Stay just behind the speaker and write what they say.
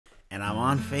and I'm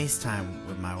on FaceTime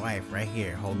with my wife right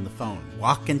here, holding the phone.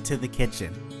 Walk into the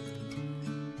kitchen.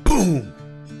 Boom!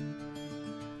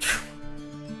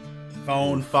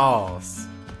 Phone falls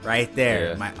right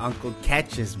there. Yeah. My uncle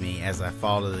catches me as I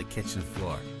fall to the kitchen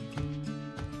floor.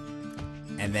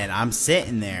 And then I'm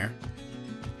sitting there,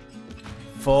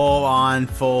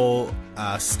 full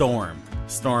storm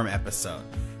episode.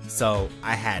 So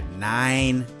I had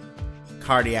 9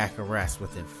 cardiac arrests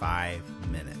within 5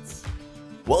 minutes.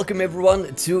 Welcome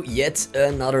everyone to yet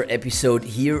another episode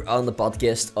here on the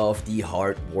podcast of the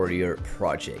Heart Warrior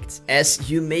Project. As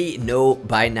you may know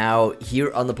by now,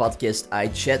 here on the podcast I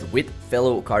chat with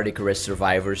fellow cardiac arrest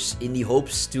survivors in the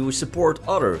hopes to support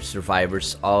other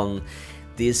survivors on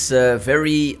this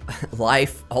very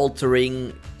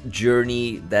life-altering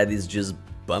journey that is just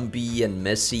bumpy and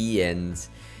messy and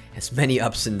has many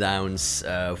ups and downs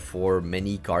for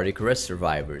many cardiac arrest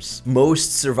survivors.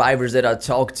 Most survivors that I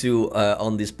talk to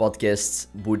on this podcast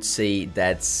would say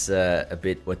that's a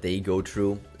bit what they go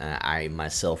through. I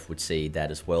myself would say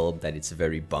that as well, that it's a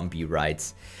very bumpy ride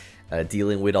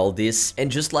dealing with all this. And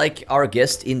just like our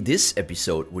guest in this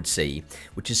episode would say,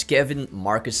 which is Kevin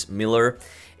Marcus Miller,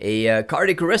 a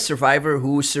cardiac arrest survivor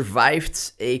who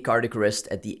survived a cardiac arrest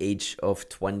at the age of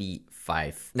 25.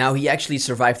 Now, he actually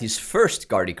survived his first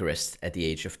cardiac arrest at the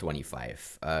age of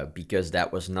 25, because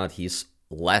that was not his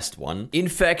last one. In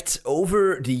fact,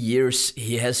 over the years,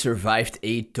 he has survived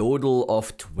a total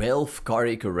of 12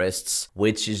 cardiac arrests,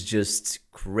 which is just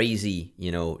crazy, you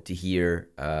know, to hear.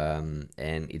 And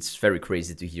it's very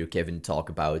crazy to hear Kevin talk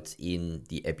about in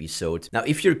the episode. Now,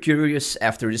 if you're curious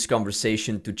after this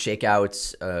conversation to check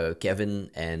out Kevin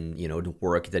and, you know, the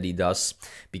work that he does,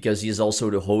 because he is also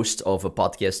the host of a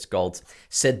podcast called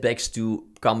Setbacks to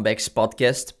Comebacks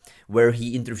podcast, where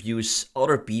he interviews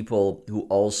other people who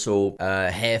also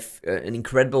have an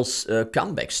incredible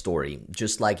comeback story,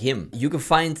 just like him. You can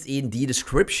find in the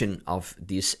description of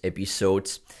this episode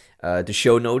the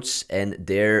show notes, and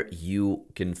there you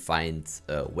can find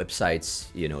websites,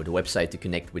 you know, the website to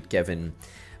connect with Kevin,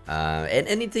 and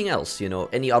anything else, you know,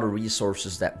 any other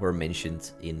resources that were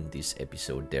mentioned in this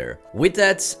episode there. With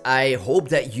that, I hope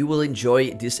that you will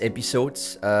enjoy this episode,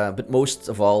 but most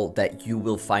of all, that you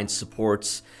will find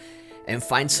support and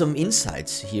find some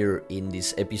insights here in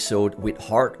this episode with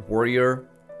Heart Warrior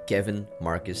Kevin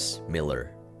Marcus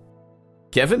Miller.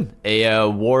 Kevin, a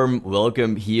warm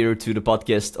welcome here to the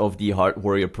podcast of the Heart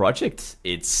Warrior Project.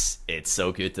 It's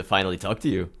so good to finally talk to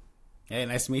you. Hey,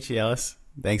 nice to meet you, Ellis.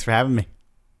 Thanks for having me.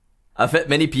 I've had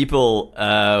many people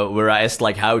where I asked,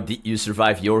 like, how did you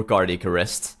survive your cardiac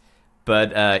arrest?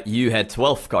 But you had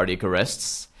 12 cardiac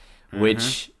arrests,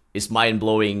 which is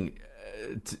mind-blowing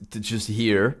to just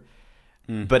hear.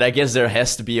 But I guess there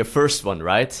has to be a first one,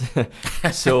 right?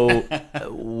 So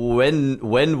when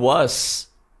was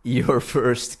your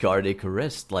first cardiac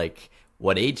arrest? Like,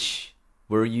 what age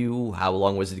were you? How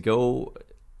long was it ago?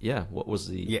 Yeah, what was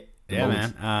the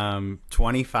moment? Man.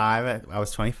 25. I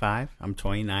was 25. I'm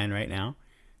 29 right now.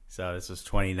 So this was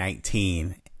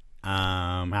 2019.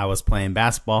 I was playing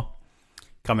basketball,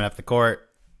 coming up the court.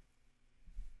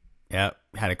 Yep,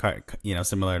 had a car, you know,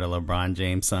 similar to LeBron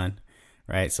James' son.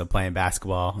 Right, so playing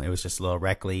basketball, it was just a little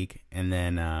rec league, and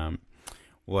then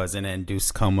was in an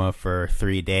induced coma for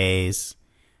 3 days,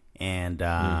 and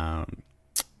that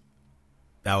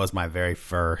was my very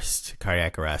first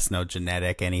cardiac arrest. No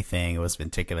genetic anything. It was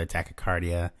ventricular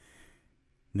tachycardia.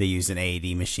 They used an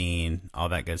AED machine, all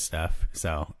that good stuff.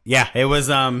 So yeah, it was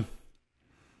a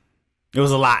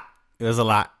lot. It was a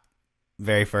lot.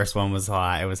 Very first one was a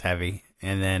lot. It was heavy,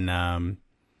 and then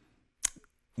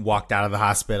walked out of the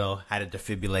hospital, had a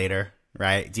defibrillator,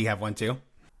 right? Do you have one too?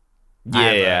 Yeah,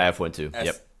 I have one too.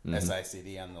 Yep.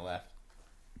 SICD on the left.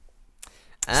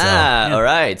 All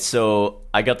right. So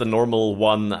I got the normal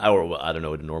one, or I don't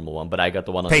know the normal one, but I got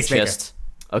the one on the chest.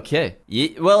 Okay.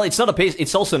 Yeah, well, it's not a pace.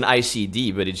 It's also an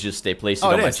ICD, but it's just they placed it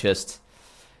on my chest.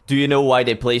 Do you know why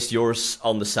they placed yours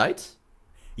on the side?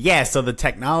 Yeah. So the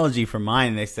technology for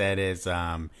mine, they said, is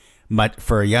but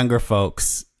for younger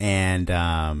folks,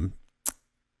 and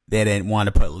they didn't want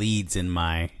to put leads in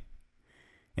my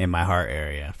heart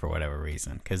area for whatever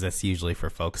reason, because that's usually for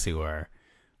folks who are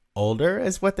older,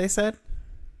 is what they said.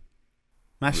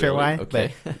 Not sure why.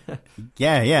 Okay. But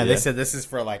yeah. They said this is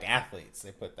for like athletes.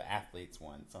 They put the athletes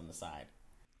ones on the side.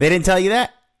 They didn't tell you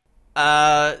that?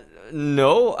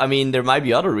 No. I mean, there might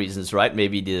be other reasons, right?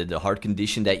 Maybe the heart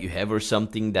condition that you have or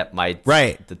something that might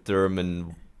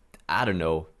determine. I don't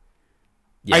know.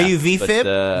 Yeah, are you VFib?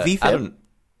 VFib?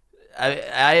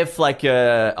 I have like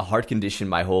a heart condition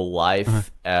my whole life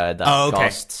that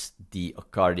caused the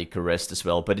cardiac arrest as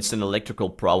well, but it's an electrical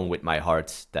problem with my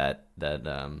heart that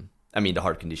I mean, the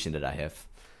heart condition that I have.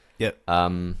 Yep.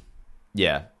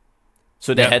 Yeah.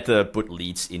 So they had to put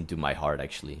leads into my heart,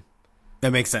 actually.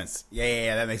 That makes sense.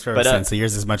 Yeah. That makes perfect sense. So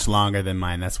yours is much longer than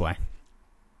mine. That's why.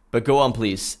 But go on,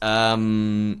 please.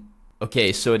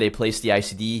 Okay, so they placed the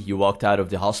ICD. You walked out of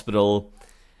the hospital.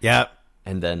 Yep.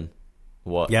 And then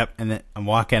what? Yep. And then I'm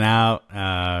walking out,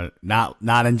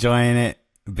 not enjoying it,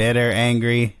 bitter,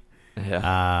 angry,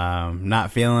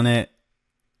 not feeling it,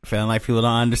 feeling like people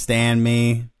don't understand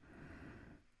me,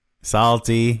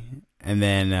 salty. And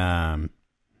then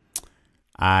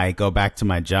I go back to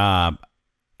my job.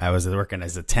 I was working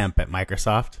as a temp at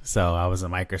Microsoft, so I was a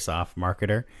Microsoft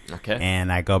marketer. Okay.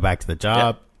 And I go back to the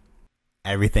job. Yep.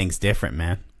 Everything's different,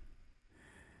 man.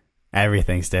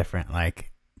 Everything's different.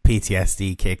 Like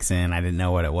PTSD kicks in. I didn't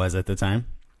know what it was at the time.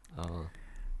 Oh.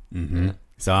 Mm-hmm. Yeah.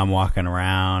 So I'm walking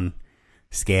around,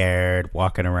 scared,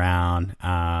 walking around.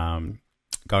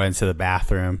 Going into the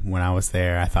bathroom when I was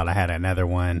there. I thought I had another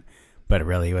one, but it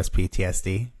really was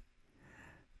PTSD.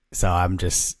 So I'm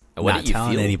just not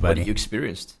telling anybody. What did you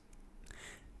experienced?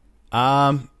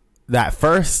 That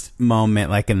first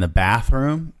moment, like in the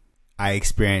bathroom, I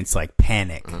experienced like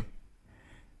panic,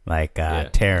 like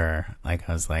terror. Like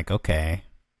I was like, okay,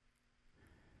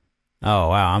 oh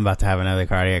wow, I'm about to have another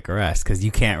cardiac arrest, because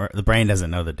the brain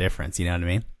doesn't know the difference. You know what I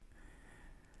mean?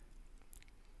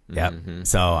 Yep. Mm-hmm.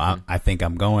 So I think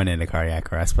I'm going into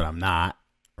cardiac arrest, but I'm not,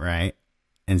 right?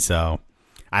 And so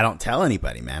I don't tell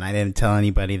anybody, man. I didn't tell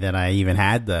anybody that I even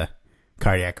had the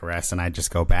cardiac arrest, and I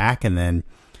just go back, and then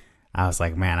I was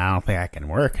like, man, I don't think I can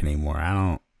work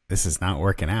anymore. This is not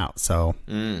working out. So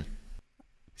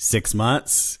 6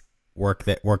 months, work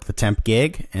the temp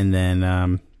gig, and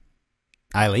then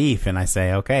I leave and I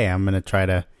say, okay, I'm going to try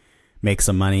to make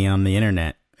some money on the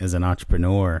internet as an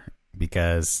entrepreneur,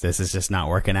 because this is just not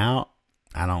working out.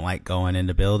 I don't like going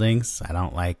into buildings. I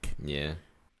don't like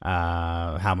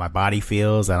how my body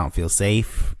feels. I don't feel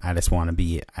safe. I just want to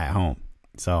be at home.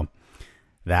 So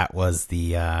that was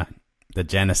the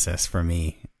genesis for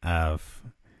me of,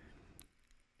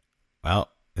 well,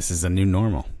 this is a new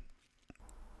normal.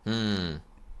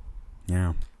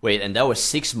 Yeah. Wait, and that was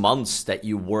 6 months that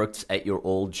you worked at your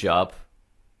old job?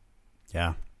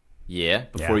 Yeah. Yeah,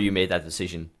 before you made that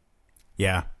decision?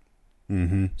 Yeah.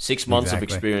 Mm-hmm. 6 months of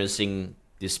experiencing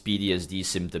these PTSD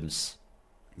symptoms.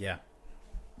 Yeah.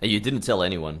 And you didn't tell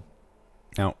anyone?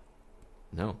 No.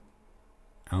 No?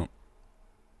 No.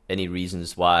 Any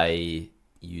reasons why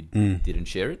you didn't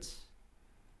share it?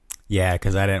 Yeah,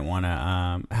 because I didn't want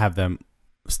to have them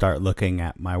start looking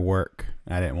at my work.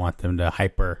 I didn't want them to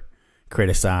hyper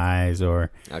criticize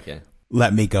or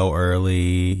let me go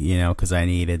early, because I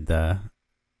needed the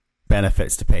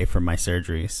benefits to pay for my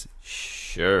surgeries.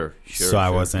 Sure. So I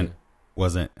wasn't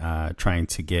trying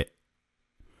to get,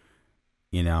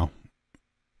 I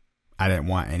didn't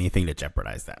want anything to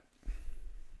jeopardize that.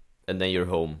 And then you're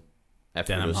home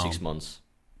after those 6 months.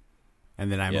 And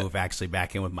then I moved actually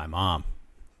back in with my mom.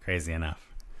 Crazy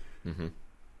enough. Mm-hmm.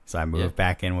 So I moved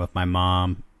back in with my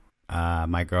mom,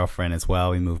 my girlfriend as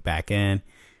well. We moved back in.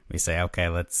 We say, okay,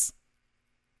 let's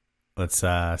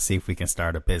see if we can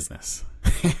start a business.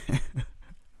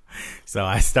 So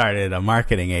I started a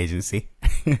marketing agency.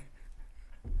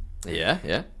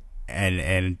 Yeah.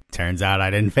 And turns out I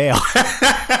didn't fail.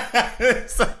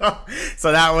 so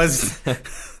that was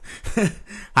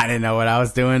I didn't know what I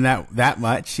was doing that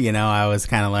much. I was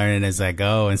kind of learning as I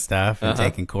go and stuff, and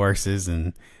taking courses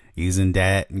and using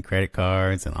debt and credit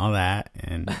cards and all that.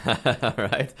 And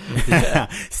right.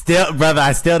 Still, brother,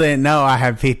 I still didn't know I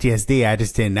had PTSD. I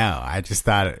just didn't know. I just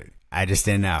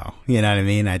didn't know. You know what I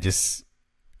mean? I just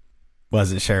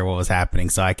wasn't sure what was happening.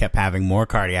 So I kept having more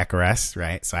cardiac arrests,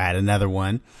 right? So I had another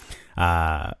one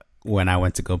when I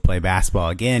went to go play basketball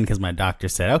again, because my doctor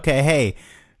said, okay, hey,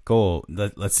 cool,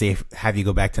 let's see have you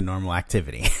go back to normal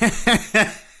activity.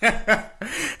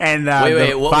 And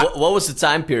wait, what was the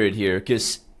time period here?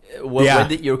 Because when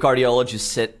did your cardiologist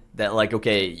said that, like,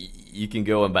 okay, you can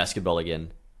go on basketball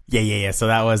again? Yeah. So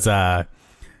that was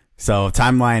so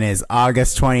timeline is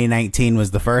August 2019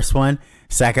 was the first one.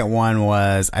 Second one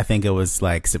was, I think it was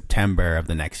like September of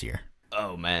the next year.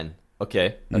 Oh man.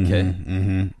 Okay.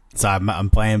 Mm-hmm. So I'm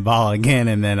playing ball again,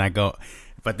 and then I go,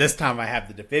 but this time I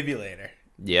have the defibrillator.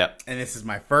 Yep. And this is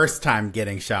my first time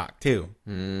getting shocked too.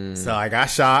 So I got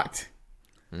shocked.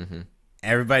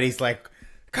 Everybody's like,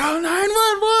 call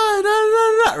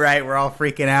 911. Right? We're all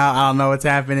freaking out. I don't know what's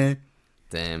happening.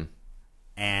 Damn.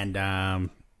 And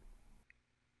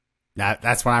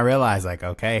that's when I realized, like,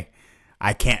 okay,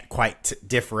 I can't quite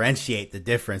differentiate the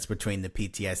difference between the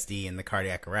PTSD and the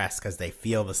cardiac arrest, because they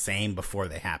feel the same before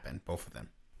they happen, both of them.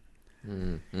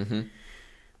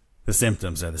 the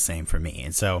symptoms are the same for me.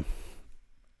 And so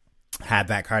had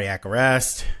that cardiac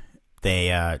arrest.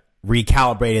 They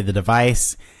recalibrated the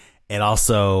device. It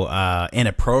also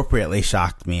inappropriately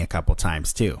shocked me a couple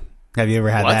times too. Have you ever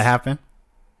had that happen?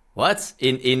 What?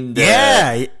 In the...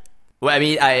 Yeah. Well, I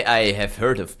mean, I have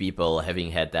heard of people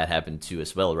having had that happen too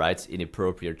as well, right?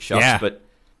 Inappropriate shocks, Yeah. but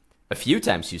a few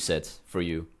times you said for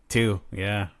you. 2,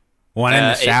 yeah. One in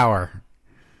the shower.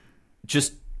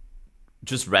 Just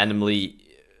randomly.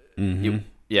 Mm-hmm.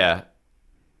 Yeah.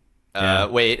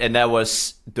 Wait, and that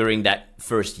was during that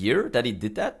first year that he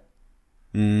did that?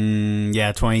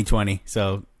 Yeah, 2020.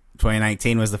 So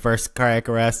 2019 was the first cardiac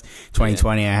arrest.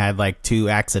 2020, I had like 2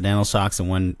 accidental shocks and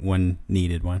one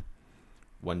needed one.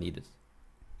 One needed.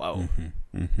 Wow.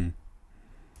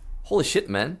 Holy shit,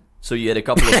 man. So you had a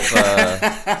couple of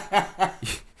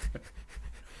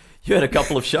you had a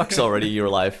couple of shocks already in your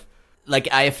life. Like,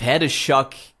 I've had a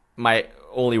shock, my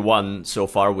only one so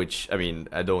far, which, I mean,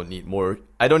 I don't need more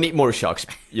shocks.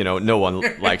 You know, no one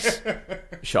likes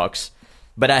shocks.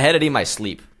 But I had it in my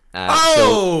sleep.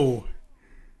 So,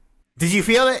 did you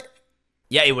feel it?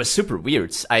 Yeah, it was super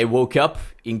weird. I woke up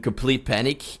in complete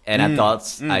panic, and I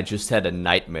thought I just had a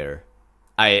nightmare.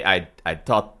 I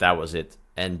thought that was it.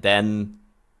 And then,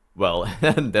 well,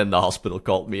 and then the hospital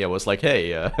called me. I was like,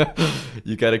 hey,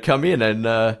 you gotta come in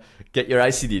and get your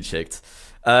ICD checked.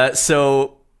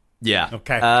 So, yeah.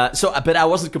 Okay. But I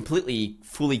wasn't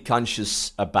fully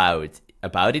conscious about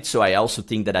it. So I also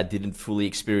think that I didn't fully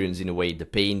experience, in a way, the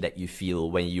pain that you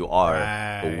feel when you are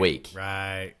awake.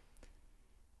 Right.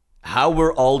 How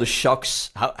were all the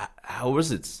shocks? How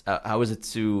was it? How was it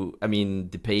to? I mean,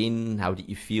 the pain. How did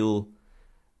you feel?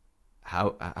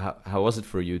 How was it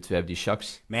for you to have these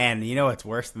shocks? Man, you know what's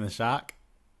worse than the shock?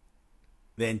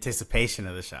 The anticipation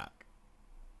of the shock.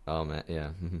 Oh man,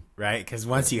 yeah. Right? Because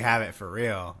once you have it for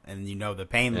real and you know the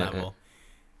pain level,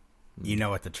 you know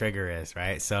what the trigger is,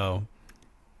 right? So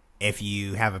if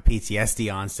you have a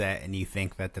PTSD onset and you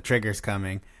think that the trigger's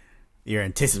coming, you're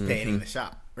anticipating the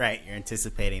shock, right? You're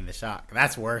anticipating the shock.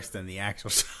 That's worse than the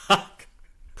actual shock.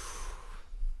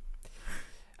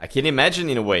 I can imagine,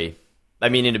 in a way. I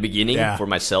mean, in the beginning, for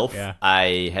myself,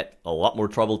 I had a lot more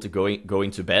trouble to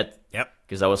going to bed. Yep.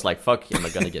 Because I was like, fuck, am I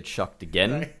going to get shocked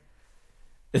again?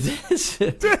 I'm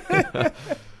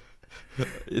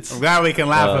glad we can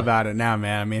laugh about it now,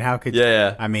 man. I mean, how could you?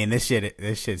 Yeah. I mean, this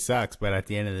shit sucks, but at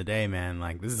the end of the day, man,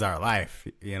 like, this is our life.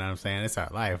 You know what I'm saying? It's our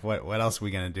life. What else are we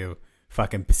gonna do?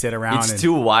 Fucking sit around? It's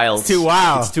too wild. It's too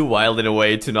wild. It's too wild in a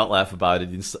way to not laugh about it.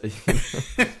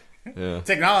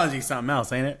 Technology's something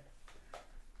else, ain't it?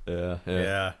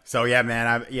 Yeah. So yeah, man,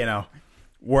 I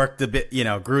worked a bit,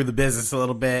 grew the business a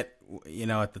little bit,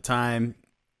 at the time.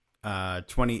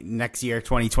 Next year,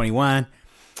 2021.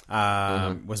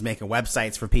 Was making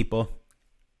websites for people.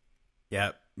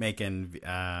 Yep. Making,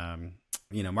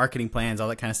 marketing plans, all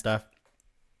that kind of stuff.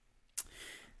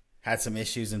 Had some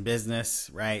issues in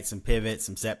business, right? Some pivots,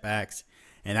 some setbacks.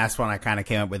 And that's when I kind of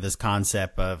came up with this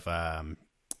concept of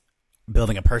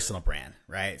building a personal brand,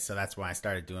 right? So that's why I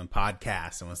started doing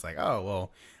podcasts and was like, oh,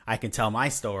 well, I can tell my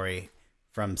story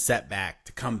from setback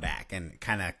to comeback and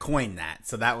kind of coin that.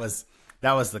 So that was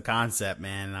the concept,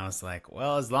 man. And I was like,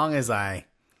 well, as long as I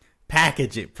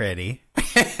package it pretty,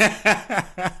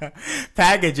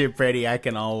 I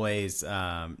can always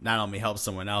not only help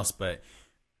someone else, but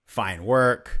find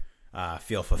work,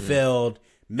 feel fulfilled,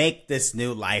 make this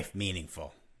new life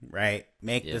meaningful, right?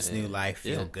 Make this new life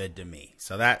feel good to me.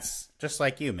 So that's just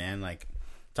like you, man. Like,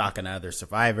 talking to other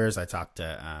survivors. I talk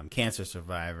to cancer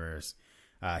survivors,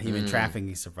 human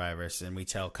trafficking survivors, and we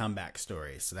tell comeback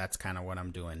stories. So that's kind of what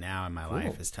I'm doing now in my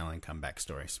life, is telling comeback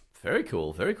stories. Very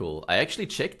cool, very cool. I actually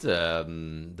checked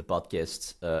the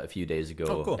podcast a few days ago.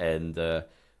 Oh, cool. And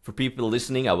for people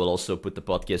listening, I will also put the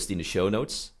podcast in the show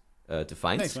notes to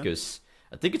find, because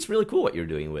I think it's really cool what you're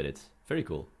doing with it. Very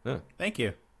cool. Yeah. Thank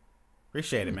you.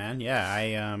 Appreciate it, man.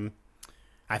 Yeah,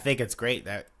 I think it's great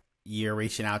that you're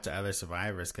reaching out to other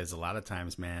survivors, because a lot of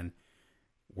times, man,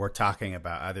 we're talking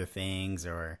about other things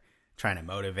or trying to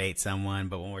motivate someone,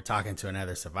 but when we're talking to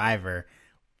another survivor,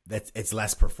 it's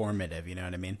less performative. You know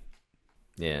what I mean?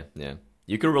 Yeah.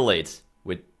 You can relate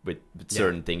with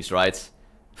certain things, right?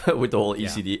 With the whole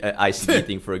ICD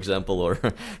thing, for example, or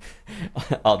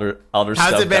other stuff.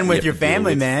 How's it been with your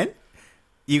family, man?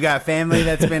 You got family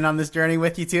that's been on this journey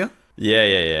with you too?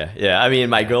 Yeah. I mean,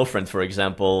 my girlfriend, for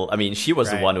example, I mean, she was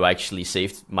the one who actually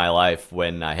saved my life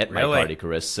when I had my cardiac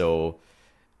arrest. So,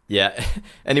 Yeah,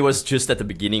 and it was just at the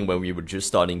beginning when we were just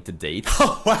starting to date.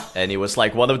 Oh, wow. And it was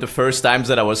like one of the first times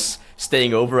that I was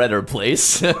staying over at her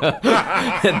place.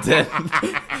 and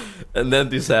then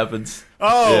this happens.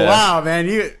 Oh, yeah. Wow,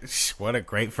 man. What a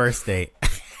great first date.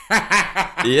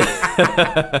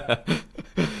 Yeah.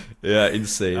 Yeah,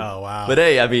 insane. Oh, wow. But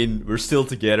hey, I mean, we're still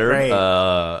together. Great.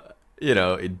 You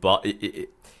know, it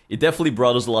definitely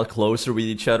brought us a lot closer with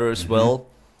each other as well.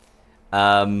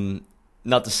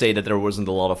 Not to say that there wasn't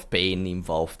a lot of pain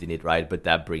involved in it, right? But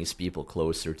that brings people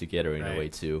closer together in a way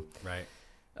too. Right.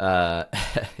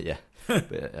 Yeah.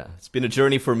 But, it's been a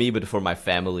journey for me, but for my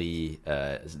family,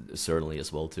 certainly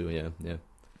as well too. Yeah.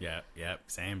 Yeah.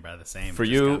 Same, brother. Same. For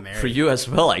you as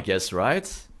well, I guess,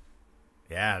 right?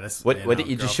 Yeah. This. What did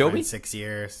you just show me? 6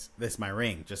 years. This is my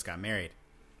ring. Just got married.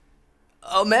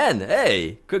 Oh man!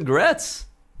 Hey, congrats!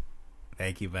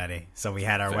 Thank you, buddy. So we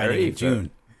had our wedding in June.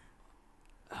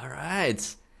 All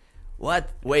right. What?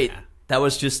 Wait, that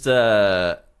was just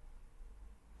very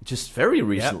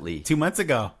recently. Yep, 2 months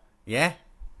ago. Yeah.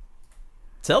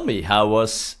 Tell me, how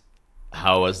was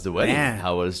the wedding? Man.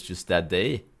 How was just that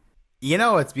day? You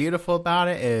know what's beautiful about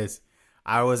it is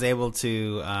I was able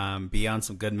to be on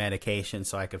some good medication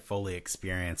so I could fully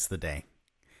experience the day.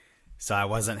 So I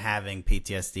wasn't having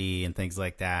PTSD and things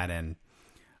like that, and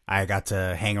I got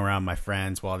to hang around my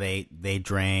friends while they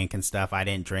drank and stuff. I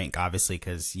didn't drink, obviously,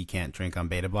 because you can't drink on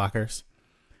beta blockers.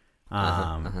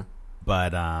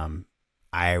 But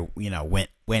I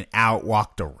went out,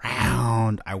 walked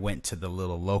around. I went to the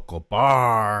little local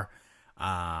bar.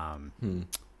 I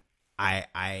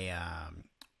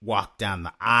walked down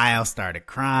the aisle, started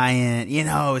crying. You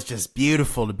know, it was just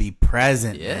beautiful to be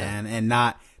present, man, and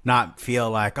not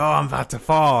feel like, oh, I'm about to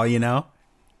fall. You know.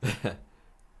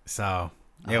 So.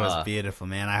 It was beautiful,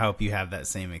 man. I hope you have that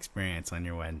same experience on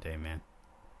your wedding day, man.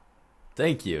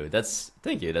 Thank you. That's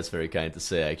very kind to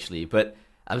say, actually. But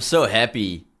I'm so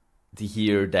happy to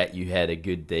hear that you had a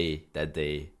good day that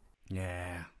day.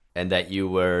 Yeah. And that you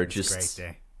were just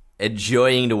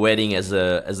enjoying the wedding as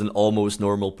an almost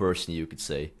normal person, you could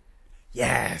say.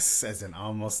 Yes, as an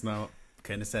almost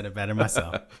couldn't have said it better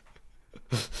myself.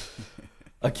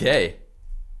 Okay.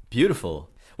 Beautiful.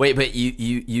 Wait, but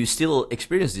you still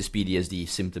experience these PTSD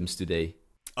symptoms today?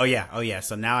 Oh yeah.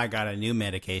 So now I got a new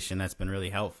medication that's been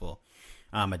really helpful.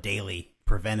 A daily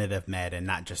preventative med and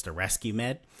not just a rescue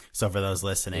med. So for those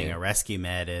listening, a rescue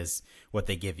med is what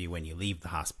they give you when you leave the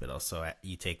hospital. So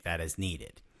you take that as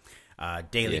needed.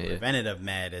 Daily preventative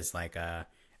med is like a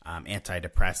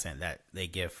antidepressant that they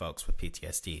give folks with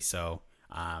PTSD. So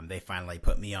they finally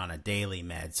put me on a daily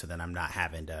med so that I'm not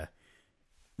having to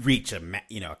reach a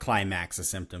climax of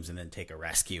symptoms and then take a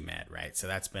rescue med, right? So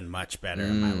that's been much better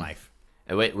in my life.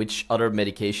 And wait, which other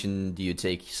medication do you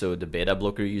take? So the beta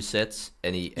blocker you said?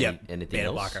 Anything beta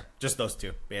else? Blocker. Just those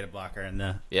two, beta blocker and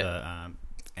the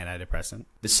antidepressant.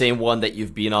 The same one that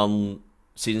you've been on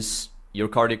since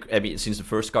since the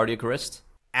first cardiac arrest?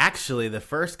 Actually, the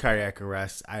first cardiac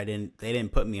arrest, they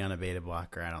didn't put me on a beta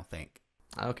blocker, I don't think.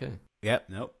 Okay. Yep,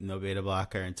 nope, no beta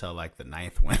blocker until like the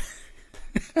 9th one.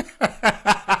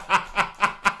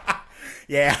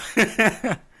 Yeah.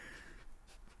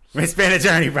 It's been a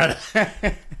journey, brother.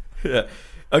 Yeah.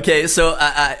 Okay, so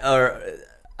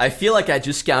I feel like I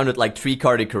just counted like 3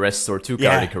 cardiac arrests or 2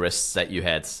 cardiac arrests that you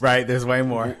had. Right, there's way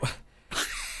more.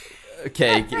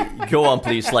 Okay, go on,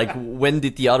 please. Like, when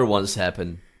did the other ones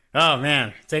happen? Oh,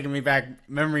 man. Taking me back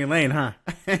memory lane, huh?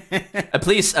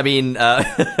 Please, I mean,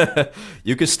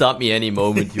 you can stop me any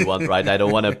moment you want, right? I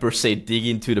don't want to, per se, dig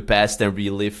into the past and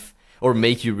relive, or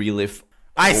make you relive.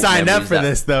 I signed up for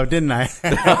this, though, didn't I?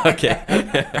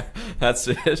 Okay. That's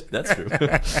true.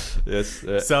 Yes.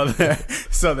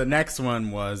 So the next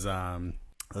one was,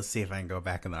 let's see if I can go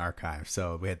back in the archive.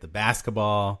 So we had the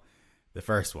basketball, the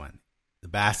first one. The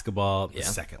basketball, the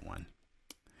second one.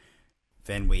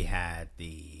 Then we had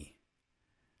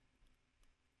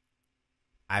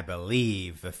I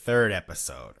believe, the third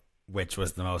episode, which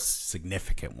was the most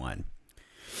significant one.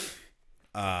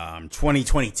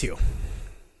 2022.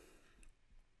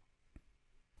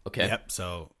 Okay. Yep.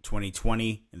 So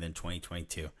 2020 and then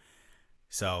 2022.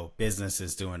 So business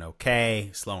is doing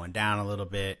okay, slowing down a little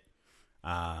bit.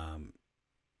 At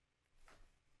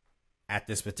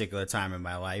this particular time in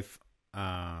my life,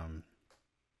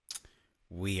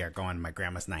 we are going to my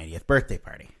grandma's 90th birthday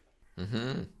party.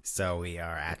 Mm-hmm. So we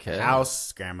are at the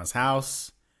house, grandma's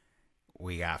house.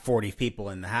 We got 40 people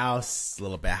in the house, a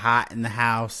little bit hot in the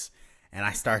house, and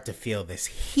I start to feel this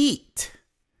heat.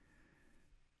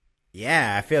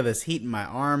 Yeah, I feel this heat in my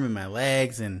arm and my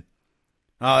legs, and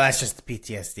oh, that's just the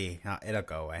PTSD. Oh, it'll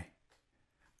go away.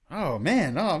 Oh,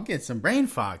 man, I'm getting some brain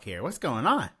fog here. What's going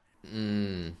on?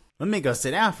 let me go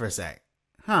sit down for a sec.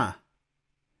 Huh.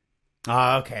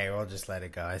 Oh, okay, we'll just let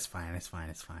it go. It's fine.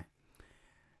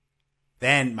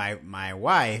 Then my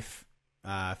wife,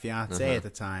 fiance at the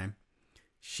time,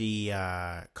 she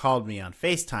called me on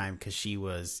FaceTime because she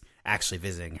was actually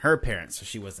visiting her parents, so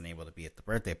she wasn't able to be at the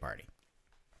birthday party.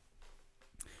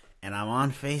 And I'm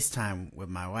on FaceTime with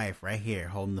my wife right here,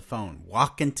 holding the phone,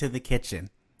 walk into the kitchen.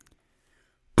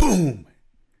 Boom!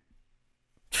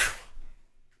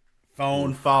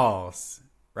 Phone falls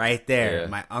right there. Yeah.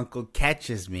 My uncle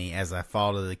catches me as I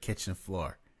fall to the kitchen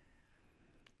floor.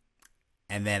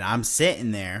 And then I'm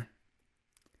sitting there,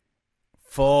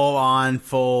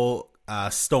 full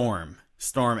storm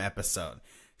episode.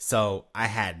 So I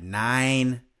had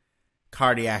 9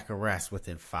 cardiac arrests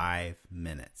within 5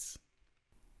 minutes.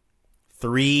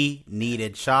 3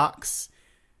 needed shocks,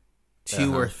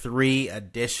 2 or 3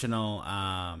 additional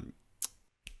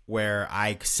where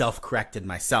I self-corrected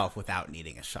myself without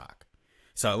needing a shock.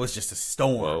 So it was just a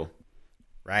storm. Whoa.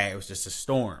 Right? It was just a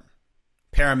storm.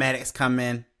 Paramedics come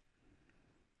in,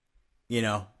 you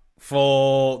know,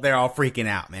 they're all freaking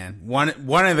out, man. One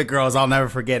of the girls, I'll never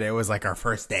forget it. It was like our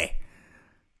first day.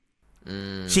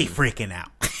 She freaking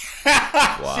out.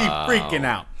 Wow. She freaking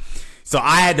out. So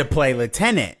I had to play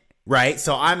lieutenant, right?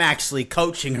 So I'm actually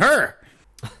coaching her.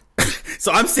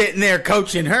 So I'm sitting there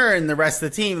coaching her and the rest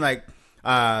of the team, like,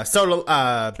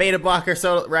 beta blocker,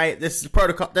 right? This is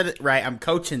protocol, right? I'm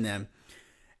coaching them.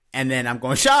 And then I'm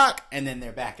going shock, and then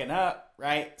they're backing up,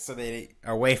 right? So they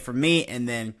are away from me, and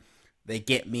then they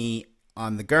get me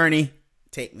on the gurney,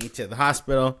 take me to the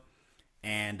hospital,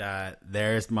 and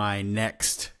there's my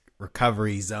next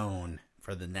recovery zone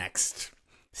for the next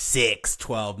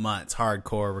 6-12 months.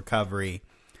 Hardcore recovery,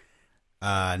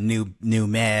 new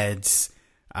meds,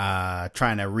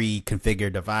 trying to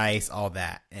reconfigure device, all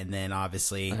that. And then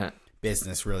obviously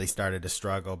business really started to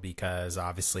struggle because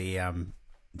obviously I'm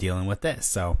dealing with this.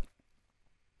 So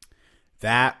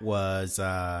that was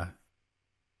yeah,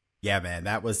 man,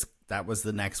 that was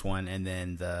the next one. And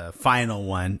then the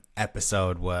final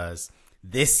episode was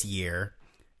this year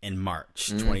in March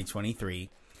 2023.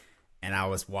 And I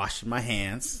was washing my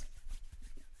hands.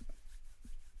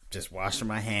 Just washing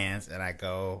my hands. And I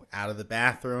go out of the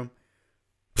bathroom.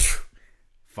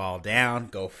 Fall down.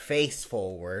 Go face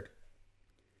forward.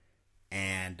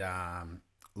 And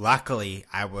luckily,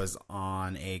 I was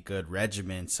on a good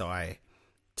regimen. So I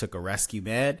took a rescue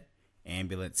med.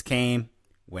 Ambulance came.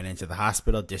 Went into the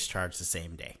hospital. Discharged the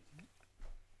same day.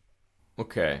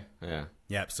 Okay. Yeah.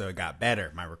 Yep. So it got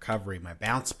better. My recovery, my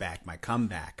bounce back, my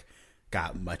comeback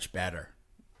got much better.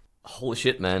 Holy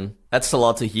shit, man. That's a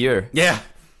lot to hear. Yeah.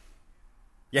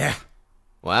 Yeah.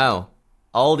 Wow.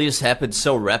 All this happened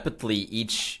so rapidly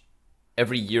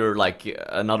every year, like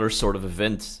another sort of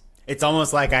event. It's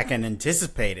almost like I can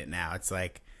anticipate it now. It's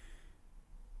like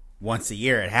once a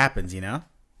year it happens, you know?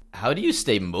 How do you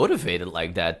stay motivated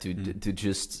like that to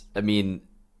just, I mean,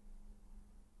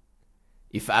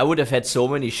 if I would have had so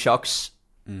many shocks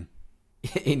in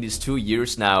these 2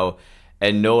 years now,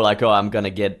 and know like, oh, I'm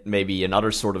gonna get maybe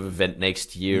another sort of event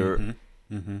next year.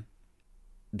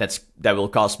 That will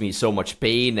cause me so much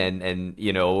pain, and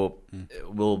you know,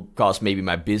 will cause maybe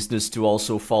my business to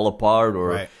also fall apart,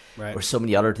 or or so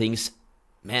many other things.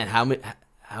 Man,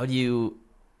 how do you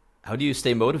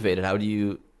stay motivated? How do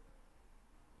you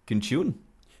tune?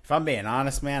 If I'm being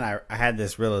honest, man, I had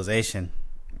this realization,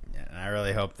 and I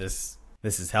really hope this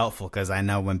is helpful, because I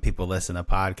know when people listen to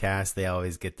podcasts, they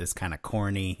always get this kind of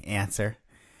corny answer.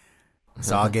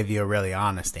 So I'll give you a really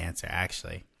honest answer,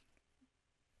 actually.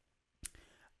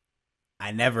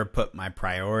 I never put my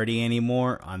priority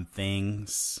anymore on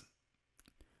things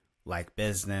like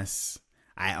business.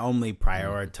 I only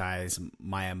prioritize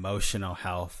my emotional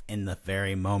health in the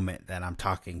very moment that I'm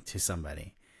talking to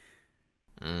somebody.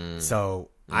 So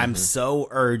I'm so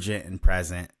urgent and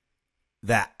present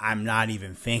that I'm not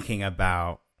even thinking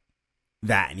about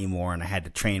that anymore, and I had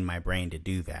to train my brain to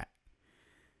do that.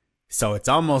 So it's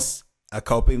almost a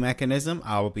coping mechanism,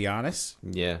 I will be honest.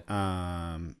 Yeah.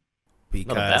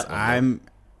 Because I'm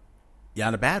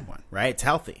not a bad one, right? It's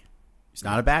healthy. It's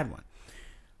not a bad one.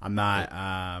 I'm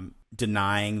not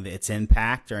denying its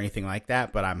impact or anything like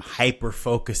that, but I'm hyper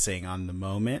focusing on the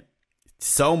moment.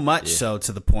 So much so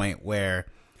to the point where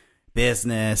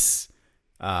business,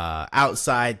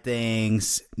 outside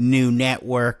things, new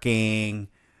networking,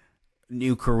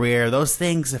 new career, those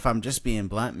things, if I'm just being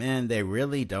blunt, man, they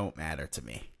really don't matter to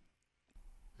me.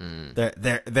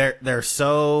 They're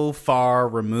so far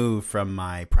removed from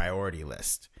my priority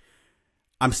list.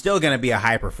 I'm still going to be a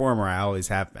high performer. I always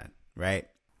have been, right?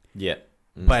 Yeah.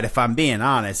 But if I'm being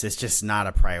honest, it's just not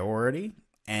a priority.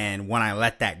 And when I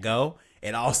let that go,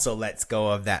 it also lets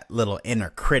go of that little inner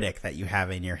critic that you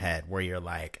have in your head where you're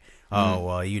like, oh,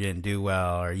 well, you didn't do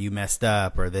well, or you messed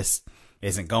up, or this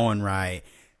isn't going right.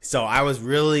 So I was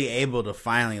really able to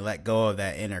finally let go of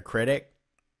that inner critic.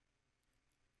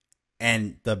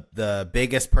 And the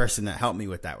biggest person that helped me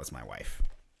with that was my wife.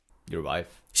 Your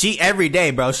wife? She, every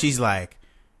day, bro, she's like,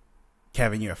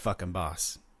 Kevin, you're a fucking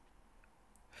boss.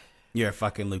 You're a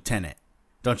fucking lieutenant.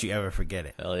 Don't you ever forget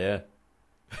it. Hell yeah.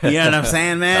 You know what I'm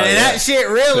saying, man? And that shit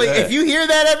really, if you hear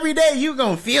that every day, you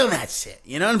gonna feel that shit.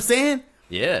 You know what I'm saying?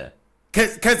 Yeah.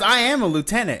 Cause I am a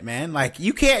lieutenant, man. Like,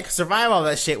 you can't survive all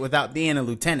that shit without being a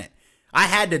lieutenant. I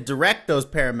had to direct those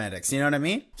paramedics, you know what I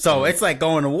mean? So it's like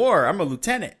going to war. I'm a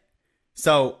lieutenant.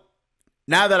 So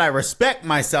now that I respect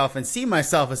myself and see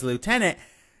myself as a lieutenant,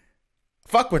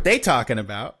 fuck what they talking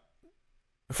about.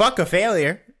 Fuck a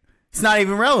failure. It's not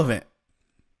even relevant.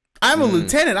 I'm a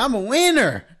lieutenant. I'm a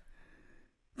winner.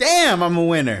 Damn, I'm a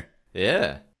winner.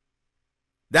 Yeah.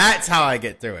 That's how I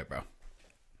get through it, bro.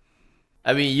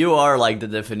 I mean, you are like the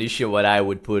definition of what I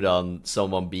would put on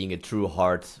someone being a true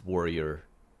heart warrior.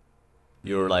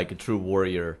 You're like a true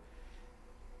warrior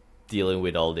dealing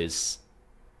with all this.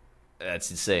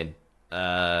 That's insane.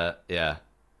 Yeah,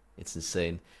 it's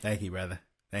insane. Thank you, brother.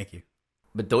 Thank you.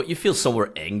 But don't you feel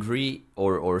somewhere angry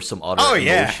or some other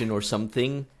emotion or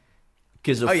something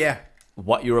because of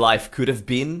what your life could have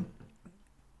been?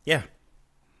 Yeah.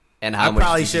 And how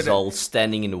much this is all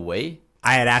standing in the way?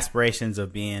 I had aspirations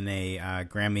of being a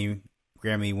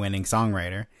Grammy-winning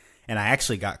songwriter, and I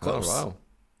actually got close. Oh, wow.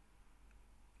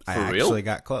 I actually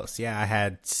got close. Yeah, I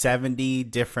had 70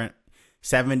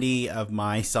 of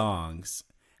my songs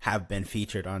have been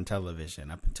featured on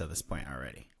television up until this point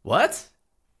already. What?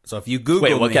 So if you Google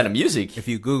me... Wait, what kind of music? If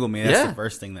you Google me, that's the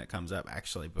first thing that comes up,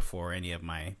 actually, before any of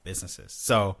my businesses.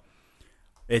 So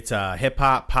it's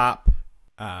hip-hop, pop,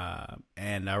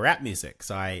 and rap music.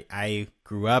 So I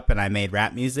grew up and I made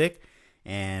rap music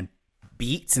and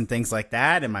beats and things like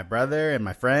that, and my brother and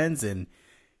my friends, and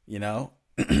you know,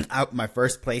 my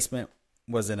first placement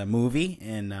was in a movie,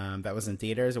 and that was in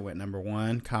theaters. It went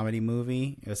 #1 comedy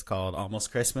movie. It was called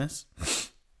Almost Christmas.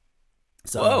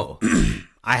 So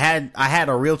I had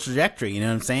a real trajectory, you know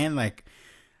what I'm saying? Like,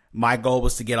 my goal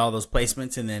was to get all those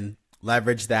placements and then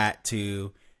leverage that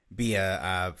to be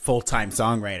a full-time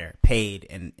songwriter, paid,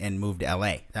 and move to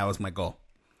LA. That was my goal.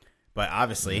 But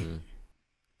obviously,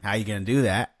 how are you going to do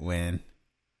that when you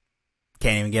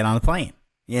can't even get on the plane?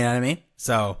 You know what I mean?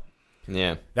 So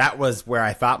yeah, that was where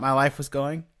I thought my life was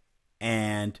going.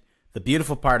 And the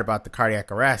beautiful part about the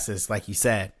cardiac arrest is, like you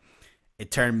said,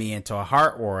 it turned me into a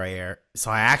heart warrior.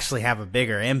 So I actually have a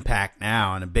bigger impact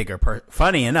now and a bigger,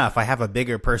 funny enough, I have a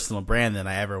bigger personal brand than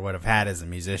I ever would have had as a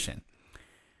musician.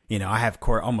 You know, I have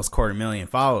almost 250,000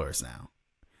 followers now.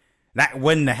 That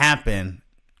wouldn't have happened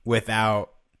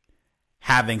without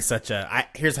having such a...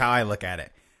 here's how I look at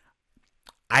it.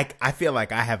 I feel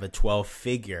like I have a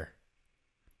 12-figure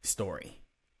story.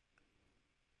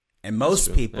 And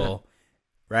most people,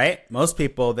 right? Most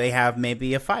people, they have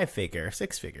maybe a 5-figure,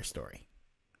 6-figure story.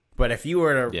 But if you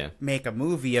were to make a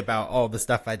movie about all the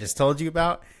stuff I just told you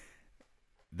about,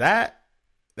 that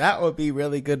would be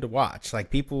really good to watch. Like,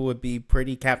 people would be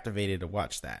pretty captivated to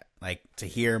watch that. Like, to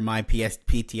hear my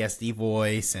PTSD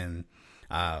voice and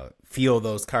feel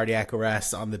those cardiac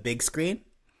arrests on the big screen.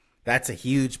 That's a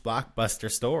huge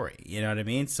blockbuster story. You know what I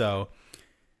mean? So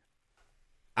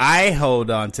I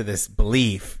hold on to this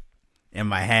belief in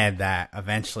my head that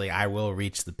eventually I will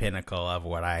reach the pinnacle of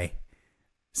what I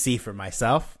see for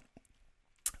myself.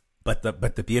 But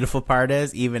the beautiful part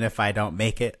is, even if I don't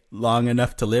make it long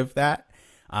enough to live that,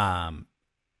 I've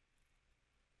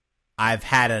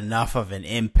had enough of an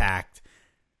impact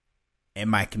in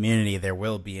my community. There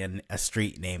will be a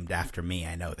street named after me.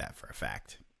 I know that for a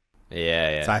fact.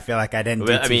 Yeah. So I feel like I didn't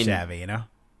do too shabby, you know?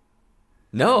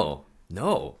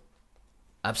 No.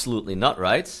 Absolutely not,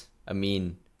 right? I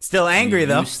mean... Still angry,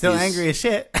 though. Still angry as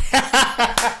shit.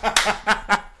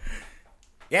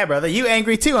 Yeah, brother. You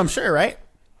angry, too, I'm sure, right?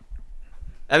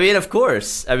 I mean, of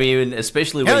course. I mean,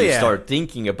 especially when you start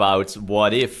thinking about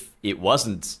what if it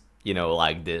wasn't, you know,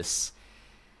 like this.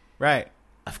 Right.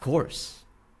 Of course.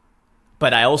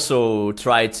 But I also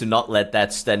try to not let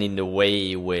that stand in the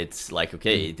way with, like,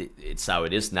 okay, it's how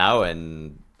it is now,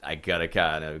 and I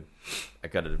gotta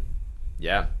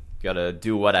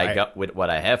do what I got with what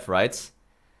I have, right?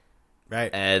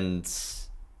 Right. And,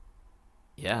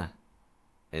 yeah,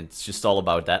 it's just all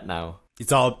about that now.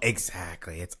 It's all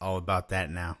about that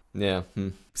now. Yeah.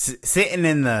 Sitting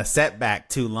in the setback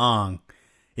too long,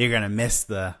 you're gonna miss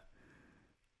the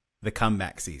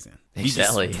comeback season.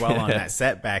 Exactly. You just dwell on that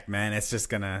setback, man. It's just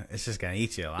gonna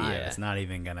eat you alive. Yeah. It's not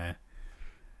even gonna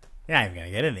You're not even going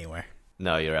to get anywhere.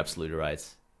 No, you're absolutely right.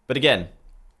 But again,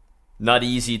 not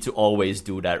easy to always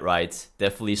do that, right?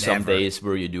 Definitely some days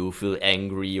where you do feel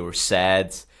angry or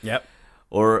sad. Yep.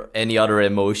 Or any other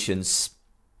emotions.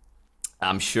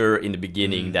 I'm sure in the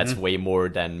beginning that's way more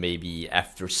than maybe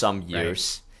after some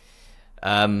years.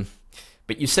 Right.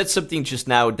 But you said something just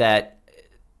now that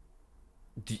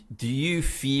do you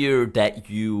fear that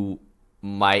you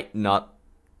might not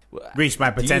reach my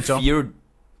potential? Do you fear,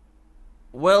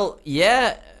 well,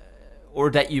 yeah, or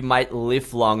that you might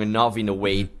live long enough in a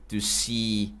way to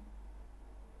see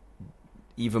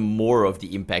even more of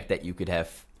the impact that you could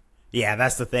have? Yeah,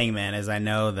 that's the thing, man, is I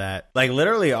know that, like,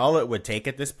 literally all it would take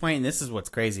at this point, and this is what's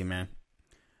crazy, man.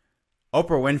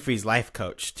 Oprah Winfrey's life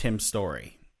coach, Tim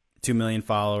Story, 2 million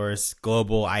followers,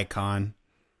 global icon,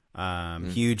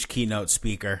 huge keynote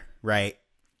speaker, right?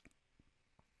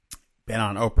 Been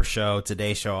on Oprah Show,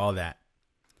 Today Show, all that.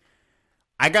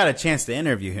 I got a chance to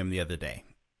interview him the other day.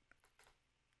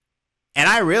 And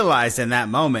I realized in that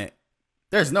moment,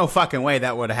 there's no fucking way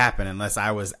that would have happened unless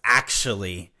I was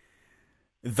actually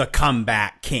the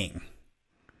comeback king.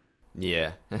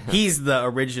 Yeah. He's the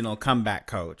original comeback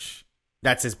coach.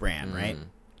 That's his brand, right?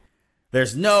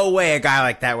 There's no way a guy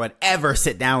like that would ever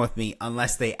sit down with me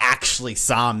unless they actually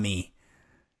saw me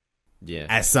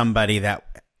as somebody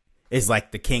that is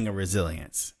like the king of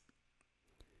resilience.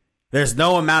 There's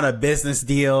no amount of business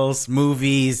deals,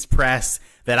 movies, press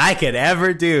that I could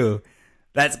ever do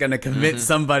that's going to convince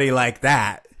somebody like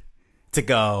that to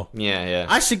go,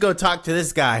 I should go talk to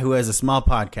this guy who has a small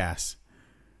podcast.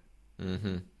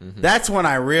 That's when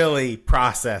I really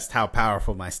processed how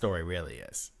powerful my story really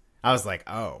is. I was like,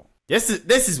 oh, this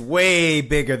is way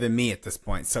bigger than me at this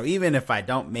point. So even if I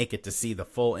don't make it to see the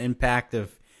full impact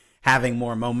of having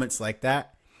more moments like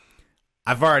that,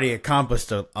 I've already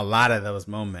accomplished a lot of those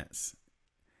moments.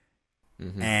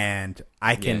 And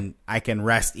I can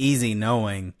rest easy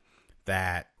knowing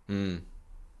that,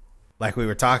 like we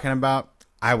were talking about,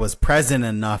 I was present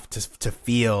enough to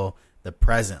feel the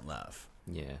present love.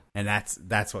 Yeah. And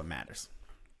that's what matters.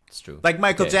 It's true. Like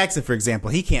Michael Jackson, for example,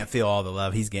 he can't feel all the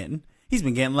love he's getting. He's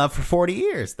been getting love for 40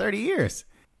 years, 30 years.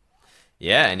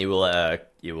 Yeah, and he will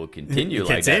continue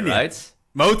like that, right?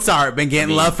 Mozart been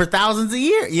getting love for thousands of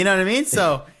years. You know what I mean?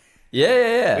 So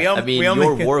yeah.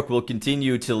 Your work will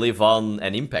continue to live on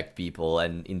and impact people,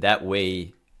 and in that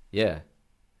way,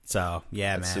 So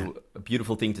that's man, a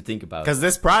beautiful thing to think about. Because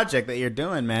this project that you're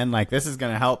doing, man, like this is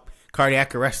gonna help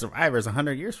cardiac arrest survivors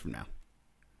 100 years from now.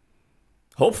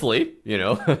 Hopefully, you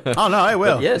know. Oh no, it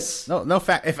will. But yes. No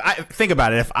fact. If I think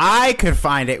about it, if I could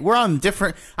find it,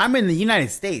 I'm in the United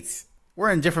States.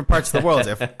 We're in different parts of the world.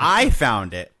 If I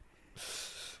found it,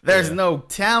 there's no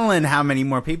telling how many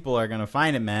more people are gonna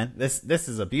find it, man. This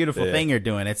is a beautiful thing you're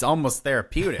doing. It's almost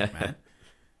therapeutic, man.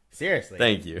 Seriously.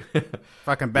 Thank you.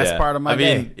 Fucking best part of my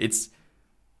day. It's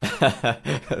it's the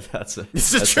truth. Awesome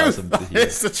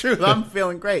it's the truth. I'm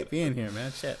feeling great being here,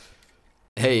 man. Shit.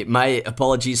 Hey, my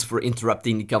apologies for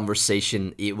interrupting the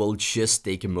conversation. It will just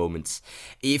take a moment.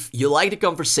 If you like the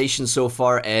conversation so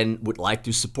far and would like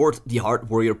to support the Heart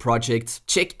Warrior project,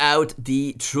 check out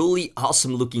the truly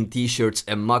awesome looking t-shirts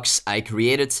and mugs I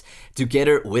created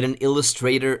together with an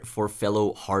illustrator for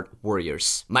fellow Heart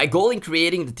Warriors. My goal in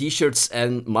creating the t-shirts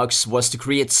and mugs was to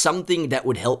create something that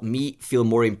would help me feel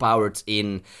more empowered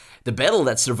in the battle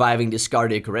that surviving this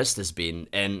cardiac arrest has been,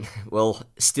 and, well,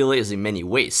 still is in many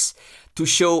ways. To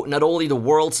show not only the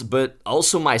world, but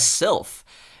also myself,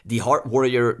 the Heart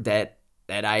Warrior that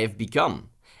I have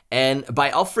become. And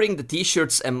by offering the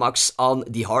t-shirts and mugs on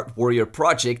the Heart Warrior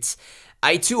project,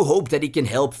 I too hope that it can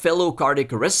help fellow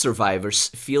cardiac arrest survivors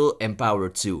feel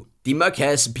empowered too. The mug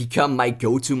has become my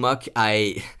go-to mug.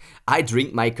 I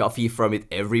drink my coffee from it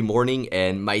every morning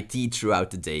and my tea throughout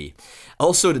the day.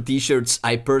 Also, the t-shirts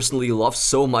I personally love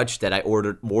so much that I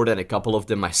ordered more than a couple of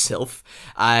them myself.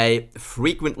 I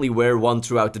frequently wear one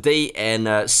throughout the day,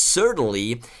 and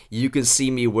certainly you can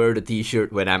see me wear the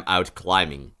t-shirt when I'm out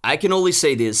climbing. I can only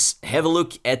say this: have a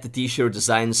look at the t-shirt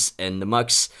designs and the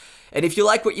mugs, and if you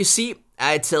like what you see,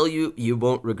 I tell you, you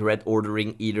won't regret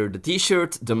ordering either the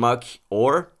t-shirt, the mug,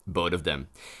 or both of them.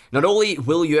 Not only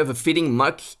will you have a fitting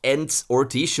mug and or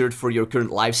t-shirt for your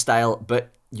current lifestyle,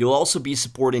 but you'll also be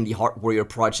supporting the Heart Warrior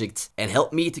project and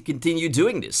help me to continue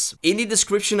doing this. In the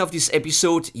description of this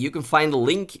episode, you can find a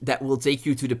link that will take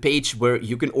you to the page where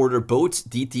you can order both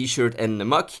the t-shirt and the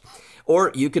mug,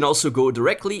 or you can also go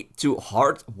directly to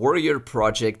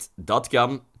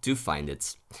heartwarriorproject.com to find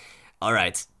it.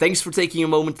 Alright, thanks for taking a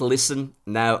moment to listen.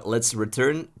 Now let's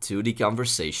return to the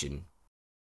conversation.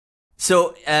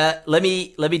 So let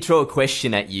me throw a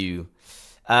question at you.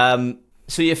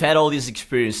 So you've had all these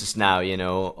experiences now,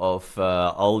 of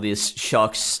all these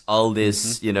shocks, all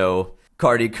these,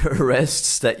 cardiac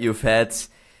arrests that you've had.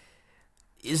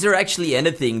 Is there actually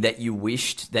anything that you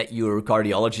wished that your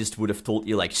cardiologist would have told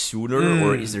you like sooner,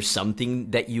 or is there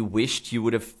something that you wished you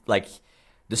would have like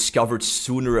discovered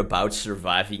sooner about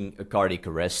surviving a cardiac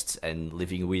arrest and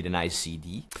living with an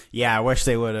ICD? Yeah, I wish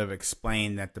they would have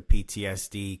explained that the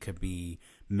PTSD could be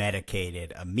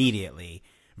medicated immediately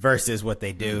versus what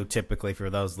they do typically for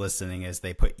those listening is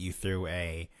they put you through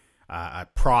a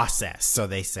process. So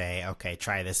they say, okay,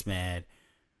 try this med.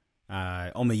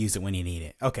 Only use it when you need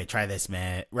it. Okay, try this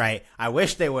med. Right. I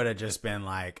wish they would have just been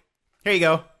like, here you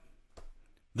go.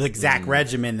 The exact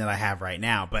regimen that I have right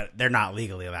now, but they're not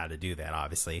legally allowed to do that,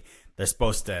 obviously. They're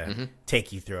supposed to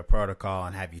take you through a protocol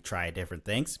and have you try different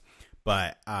things.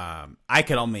 But I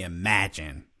could only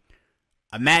imagine.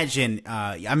 I'm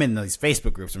in these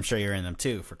Facebook groups. I'm sure you're in them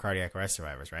too for cardiac arrest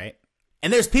survivors, right?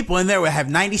 And there's people in there who have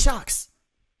 90 shocks.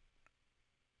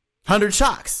 100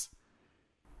 shocks.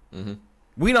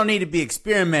 We don't need to be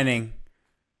experimenting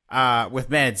with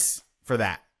meds for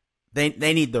that. They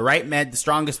need the right med, the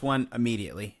strongest one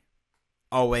immediately.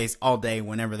 Always, all day,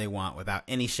 whenever they want, without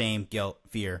any shame, guilt,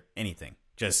 fear, anything.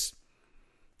 Just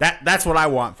that's what I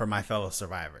want for my fellow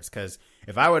survivors. Because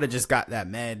if I would have just got that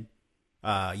med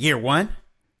year one,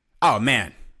 oh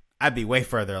man, I'd be way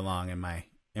further along in my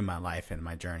life and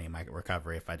my journey, my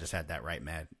recovery, if I just had that right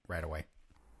med right away.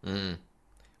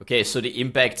 Okay, so the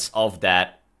impacts of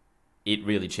that, it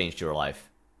really changed your life.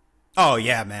 Oh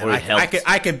yeah, man!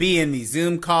 I could be in these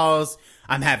Zoom calls.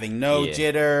 I'm having no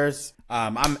jitters.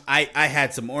 I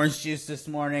had some orange juice this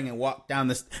morning and walked down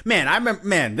this. Man, I remember.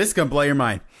 Man, this is gonna blow your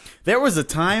mind. There was a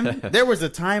time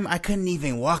I couldn't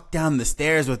even walk down the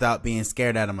stairs without being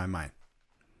scared out of my mind.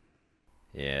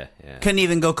 Yeah. Couldn't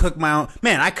even go cook my own.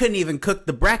 Man, I couldn't even cook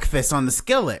the breakfast on the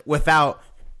skillet without.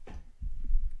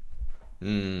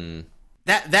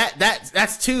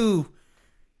 That's too.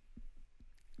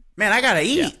 Man, I gotta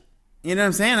eat. Yeah. You know what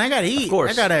I'm saying? I gotta eat. Of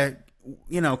course. I gotta,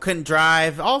 couldn't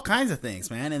drive, all kinds of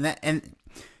things, man. And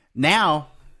now,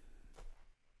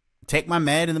 take my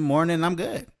med in the morning and I'm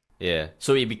good. Yeah.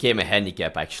 So it became a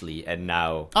handicap actually, and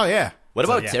now. Oh yeah. What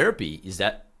about therapy? Is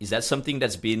that something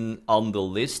that's been on the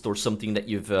list or something that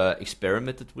you've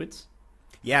experimented with?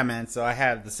 Yeah, man. So I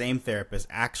had the same therapist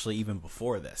actually even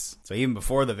before this. So even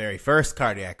before the very first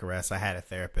cardiac arrest, I had a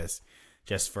therapist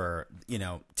just for,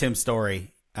 Tim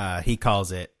Story. He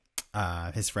calls it,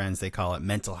 his friends, they call it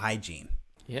mental hygiene.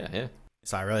 Yeah.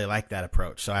 So I really like that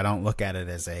approach. So I don't look at it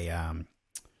as a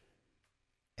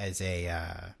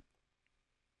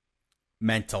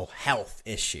mental health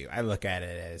issue. I look at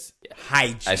it as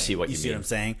hygiene. I see what you see mean. what I'm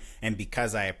saying? And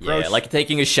because I approach... Yeah, like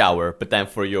taking a shower, but then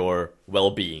for your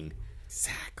well-being.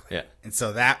 Exactly. Yeah. And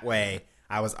so that way,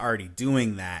 I was already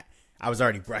doing that. I was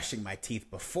already brushing my teeth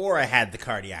before I had the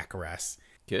cardiac arrest.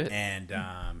 Good. And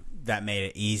that made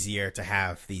it easier to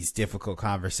have these difficult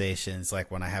conversations.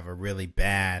 Like when I have a really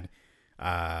bad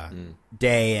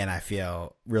day and I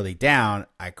feel really down,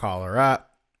 I call her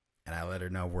up and I let her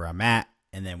know where I'm at,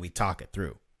 and then we talk it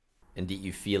through. And did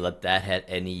you feel that had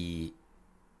any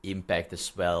impact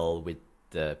as well with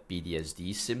the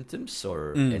PTSD symptoms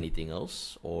or anything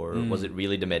else? Or was it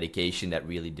really the medication that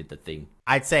really did the thing?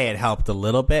 I'd say it helped a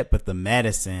little bit, but the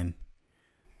medicine...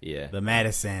 Yeah. The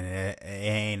medicine, it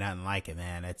ain't nothing like it,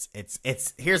 man.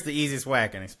 It's here's the easiest way I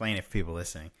can explain it for people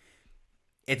listening.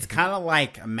 It's kind of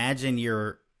like, imagine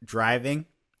you're driving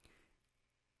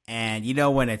and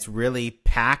when it's really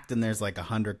packed and there's like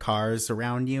 100 cars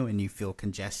around you and you feel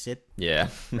congested. Yeah.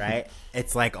 Right?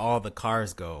 It's like all the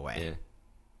cars go away.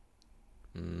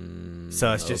 Yeah.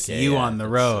 So it's just you on the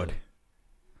road.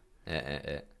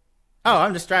 Oh,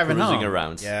 I'm just driving cruising home.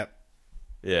 Around. Yep.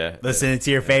 Yeah. Listening to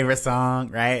your favorite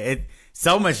song, right? It's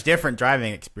so much different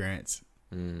driving experience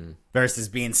versus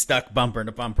being stuck bumper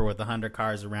to bumper with 100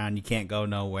 cars around. You can't go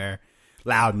nowhere.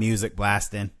 Loud music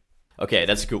blasting. Okay,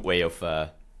 that's a good way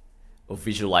of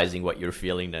visualizing what you're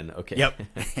feeling then. Okay. Yep.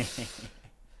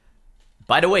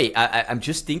 By the way, I'm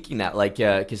just thinking that, like,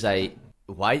 because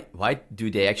why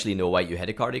do they actually know why you had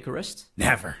a cardiac arrest?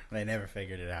 Never. They never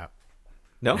figured it out.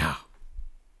 No?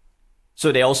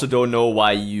 So they also don't know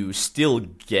why you still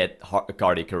get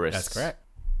cardiac arrests. That's correct.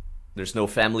 There's no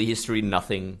family history,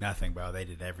 nothing. Nothing, bro. They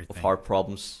did everything. Of heart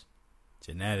problems.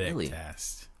 Genetic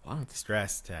test. What?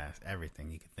 Stress test.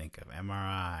 Everything you could think of.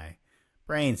 MRI.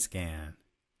 Brain scan.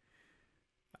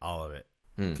 All of it.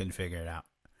 Couldn't figure it out.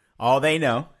 All they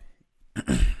know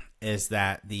is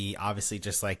that obviously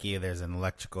just like you, there's an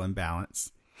electrical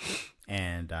imbalance.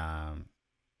 And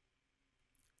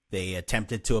they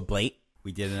attempted to ablate.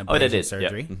 We did an ablation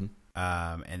surgery. Yeah.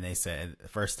 And they said the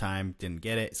first time didn't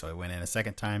get it, so I went in a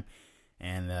second time,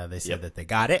 and they said that they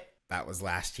got it. That was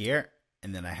last year,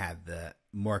 and then I had the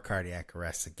more cardiac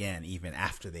arrests again, even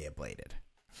after they ablated.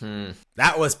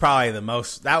 That was probably the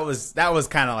most. That was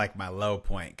kind of like my low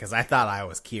point because I thought I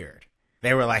was cured.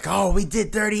 They were like, "Oh, we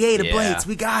did 38 ablates.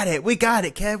 We got it,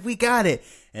 Kev. We got it."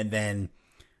 And then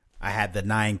I had the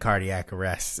 9 cardiac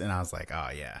arrests, and I was like, "Oh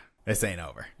yeah, this ain't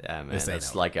over." Yeah, man,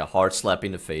 it's like a hard slap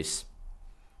in the face.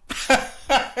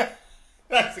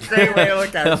 That's a great way to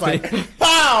look at it. It's like,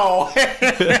 pow!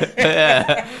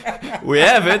 Yeah. We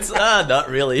have it. Not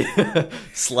really.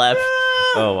 Slap.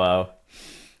 Oh, wow.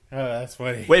 Oh, that's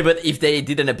funny. Wait, but if they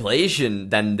did an ablation,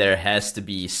 then there has to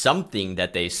be something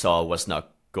that they saw was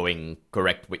not going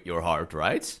correct with your heart,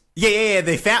 right? Yeah.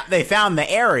 They found the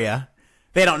area.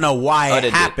 They don't know why it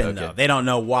happened, though. They don't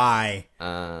know why.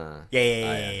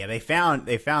 Yeah. They found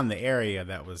the area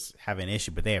that was having an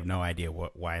issue, but they have no idea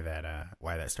why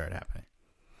that started happening.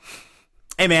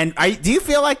 Hey, man, do you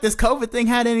feel like this COVID thing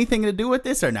had anything to do with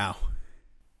this or no?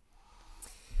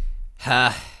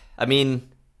 I mean,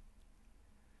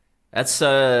 that's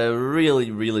a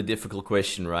really, really difficult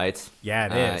question, right? Yeah,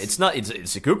 it is.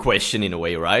 It's a good question in a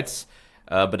way, right?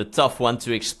 But a tough one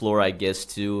to explore, I guess,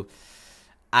 too.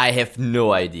 I have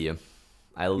no idea.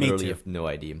 I literally have no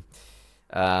idea.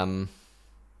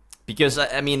 Because,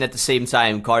 I mean, at the same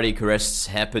time, cardiac arrests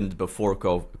happened before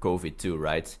COVID too,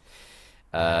 right?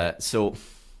 So,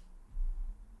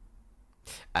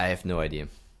 I have no idea.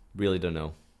 Really don't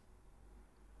know.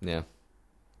 Yeah.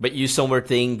 But you somewhere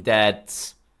think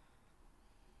that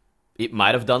it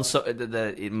might have done so.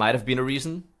 It might have been a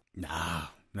reason.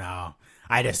 No.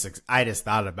 I just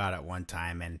thought about it one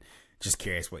time and just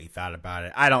curious what you thought about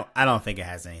it. I don't think it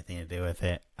has anything to do with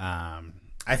it.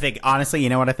 I think honestly, you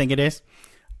know what I think it is.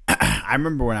 I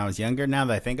remember when I was younger. Now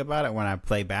that I think about it, when I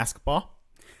played basketball,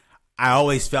 I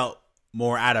always felt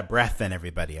more out of breath than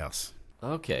everybody else.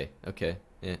 Okay,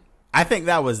 yeah. I think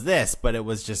that was this, but it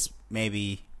was just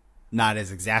maybe not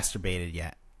as exacerbated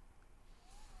yet.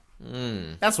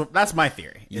 That's my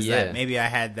theory. Is that maybe I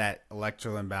had that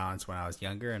electrical imbalance when I was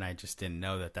younger, and I just didn't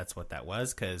know that that's what that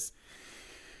was. Because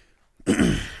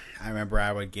I remember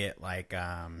I would get like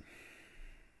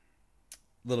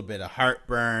little bit of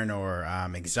heartburn or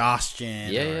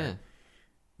exhaustion. Yeah.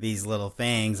 These little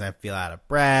things. I feel out of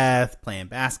breath playing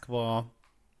basketball.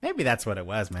 Maybe that's what it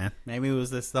was, man. Maybe it was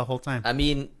this the whole time. I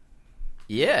mean,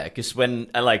 yeah, because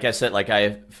when, like I said, like I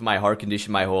have my heart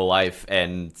condition my whole life,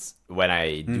 and when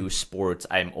I do sports,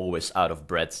 I'm always out of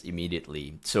breath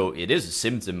immediately. So it is a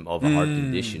symptom of a heart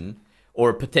condition,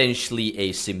 or potentially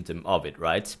a symptom of it,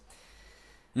 right?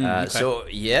 Okay. So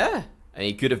yeah, and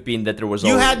it could have been that there was.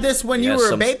 You had this when you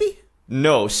were a baby?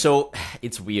 No, so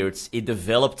it's weird. It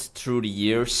developed through the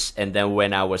years, and then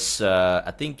when I was,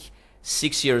 I think,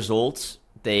 6 years old,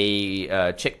 they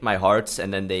checked my heart,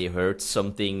 and then they heard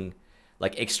something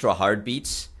like extra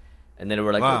heartbeats, and then they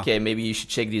were like, okay, maybe you should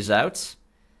check these out.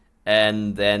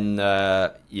 And then,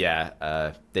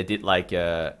 they did like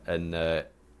an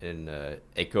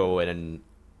echo and an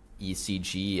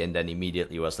ECG, and then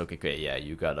immediately was like, okay, yeah,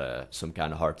 you got some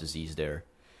kind of heart disease there.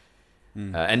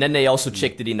 And then they also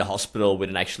checked it in the hospital with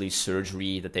an actually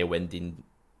surgery that they went in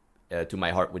to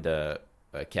my heart with a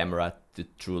camera to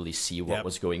truly see what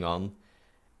was going on.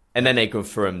 And then they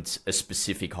confirmed a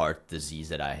specific heart disease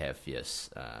that I have, yes.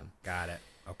 Got it.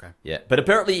 Okay. Yeah, but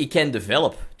apparently it can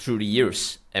develop through the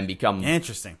years and become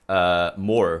interesting.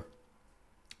 More.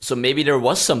 So maybe there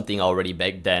was something already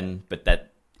back then, but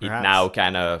that Perhaps. It now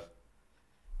kind of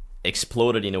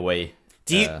exploded in a way.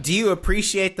 Do you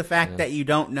appreciate the fact that you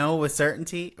don't know with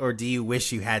certainty, or do you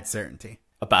wish you had certainty?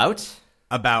 About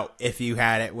if you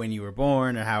had it when you were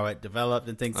born or how it developed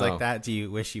and things like that? Do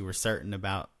you wish you were certain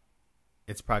about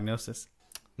its prognosis?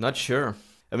 Not sure.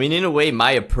 I mean, in a way,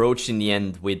 my approach in the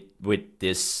end with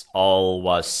this all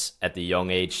was at the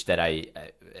young age that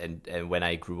and when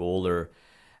I grew older,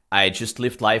 I just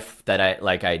lived life that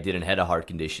I didn't have a heart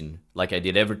condition. Like I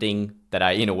did everything that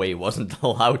I, in a way, wasn't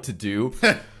allowed to do.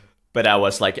 But I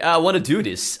was like, I want to do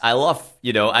this. I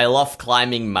love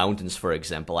climbing mountains, for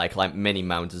example. I climbed many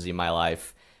mountains in my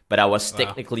life, but I was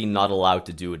technically not allowed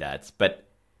to do that. But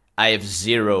I have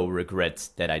zero regret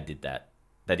that I did that.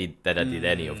 That I did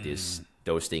any of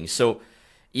those things. So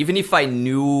even if I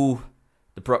knew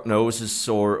the prognosis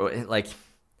or like,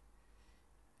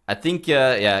 I think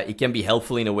it can be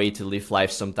helpful in a way to live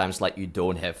life sometimes like you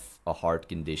don't have a heart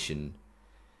condition.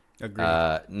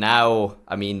 Agreed. Now,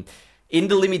 I mean, in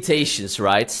the limitations,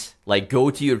 right? Like go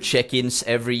to your check-ins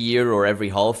every year or every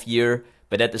half year,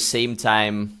 but at the same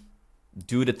time,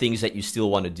 do the things that you still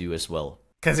want to do as well.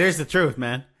 Because here's the truth,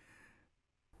 man.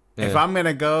 if I'm going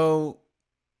to go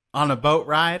on a boat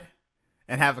ride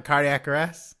and have a cardiac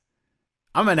arrest,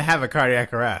 I'm going to have a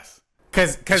cardiac arrest.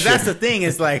 Cause that's the thing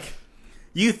is like,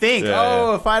 you think,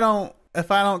 if I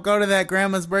don't go to that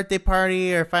grandma's birthday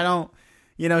party, or if I don't,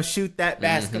 shoot that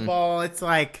basketball, it's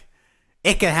like,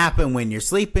 it can happen when you're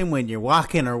sleeping, when you're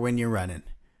walking, or when you're running.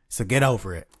 So get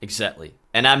over it. Exactly.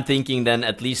 And I'm thinking then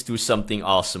at least do something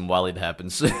awesome while it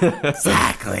happens.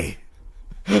 Exactly.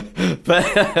 But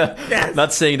yes.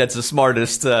 Not saying that's the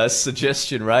smartest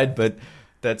suggestion, right? But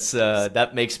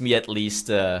that makes me at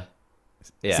least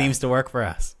seems to work for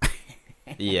us.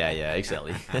 yeah,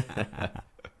 exactly.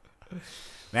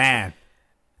 Man.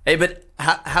 Hey, but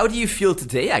how do you feel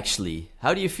today, actually?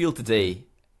 How do you feel today,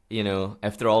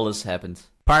 after all this happened?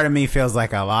 Part of me feels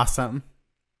like I lost something.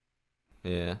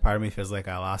 Yeah. Part of me feels like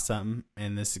I lost something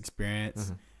in this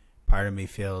experience. Part of me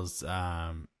feels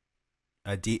a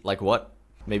deep... Like what?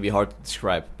 Maybe hard to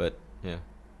describe, but yeah.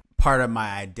 Part of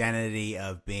my identity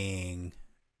of being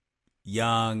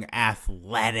young,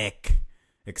 athletic,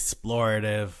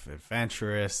 explorative,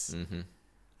 adventurous,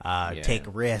 take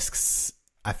risks.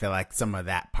 I feel like some of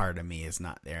that part of me is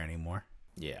not there anymore.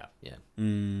 Yeah.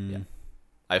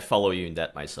 I follow you in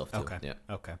that myself too. Okay. Yeah.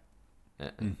 Okay.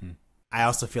 I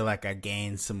also feel like I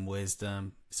gained some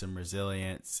wisdom, some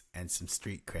resilience, and some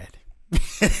street cred.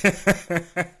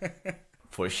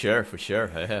 For sure.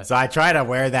 So I try to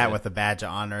wear that with a badge of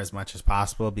honor as much as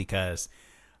possible, because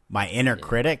my inner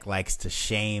critic likes to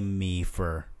shame me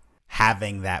for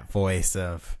having that voice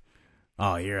of,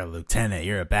 oh, you're a lieutenant,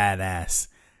 you're a badass.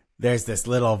 There's this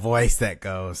little voice that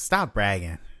goes, stop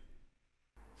bragging.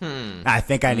 I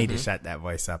think I need to shut that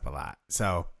voice up a lot.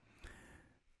 So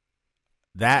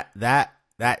that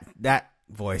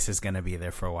voice is going to be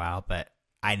there for a while, but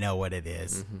I know what it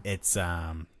is. It's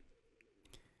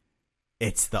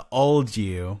the old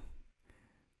you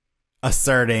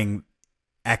asserting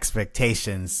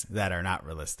expectations that are not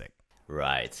realistic.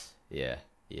 Right. Yeah.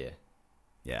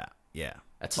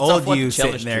 That's old you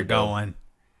sitting there going,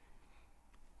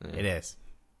 It is.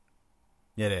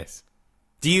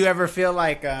 Do you ever feel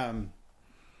like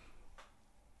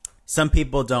some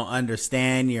people don't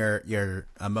understand your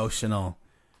emotional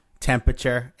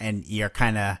temperature, and you're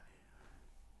kind of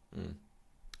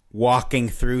walking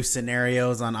through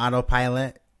scenarios on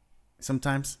autopilot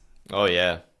sometimes? Oh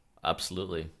yeah,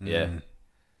 absolutely. Yeah.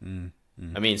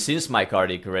 I mean, since my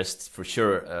cardiac arrest, for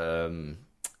sure,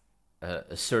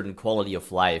 a certain quality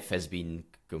of life has been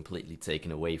completely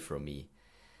taken away from me.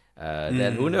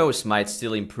 Then who knows, might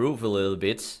still improve a little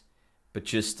bit, but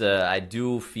just I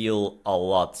do feel a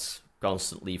lot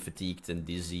constantly fatigued and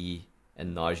dizzy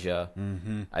and nausea.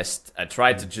 I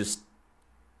try to just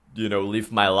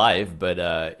live my life,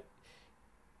 but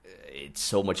it's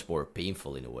so much more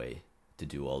painful in a way to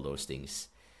do all those things,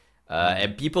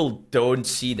 and people don't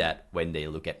see that when they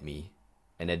look at me,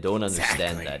 and they don't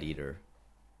understand that either,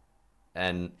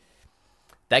 and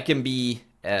that can be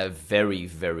very,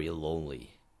 very lonely.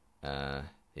 Yeah,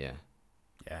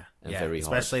 very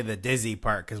especially hard. the dizzy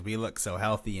part, because we look so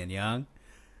healthy and young,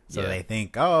 so they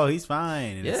think, oh, he's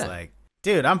fine, and it's like,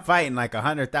 dude, I'm fighting like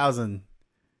 100,000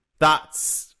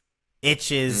 thoughts,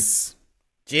 itches,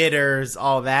 jitters,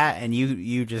 all that, and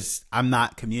you just, I'm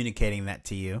not communicating that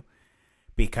to you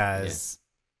because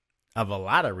of a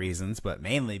lot of reasons, but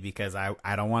mainly because I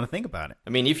don't want to think about it. I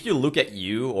mean, if you look at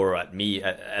you or at me,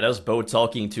 at us both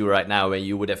talking to right now, and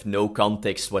you would have no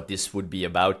context what this would be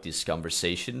about, this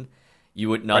conversation, you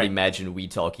would not imagine we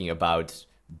talking about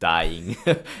dying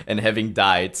and having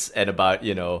died, and about,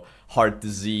 heart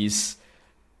disease.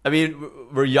 I mean,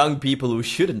 we're young people who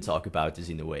shouldn't talk about this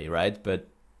in a way, right? But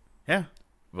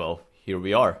well, here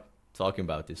we are talking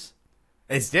about this.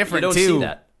 It's different, you don't too. See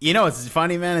that. What's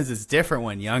funny, man, is it's different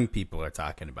when young people are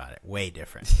talking about it. Way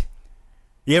different.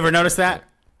 You ever notice that?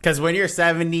 Because when you're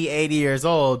 70, 80 years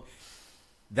old,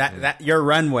 that your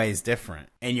runway is different,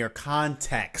 and your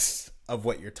context of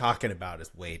what you're talking about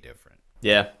is way different.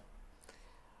 Yeah.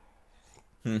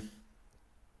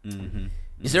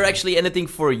 Is there actually anything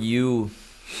for you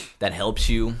that helps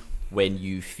you when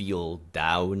you feel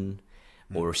down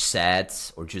or sad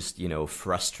or just,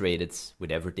 frustrated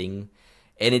with everything?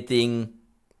 Anything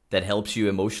that helps you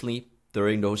emotionally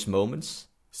during those moments?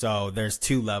 So there's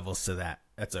two levels to that.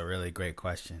 That's a really great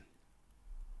question.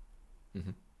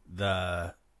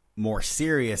 The more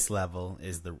serious level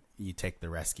is you take the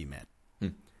rescue med.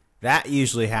 That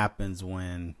usually happens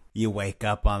when you wake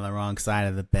up on the wrong side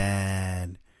of the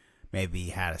bed. Maybe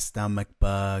you had a stomach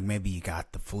bug. Maybe you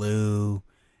got the flu.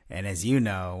 And as you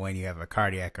know, when you have a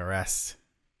cardiac arrest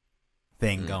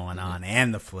thing going on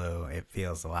and the flu, it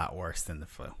feels a lot worse than the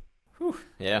flu.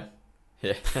 Yeah.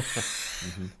 Yeah.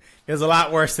 It was a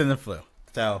lot worse than the flu.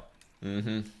 So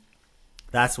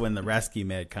that's when the rescue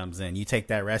med comes in. You take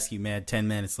that rescue med 10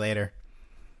 minutes later,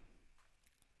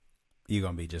 you're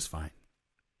going to be just fine.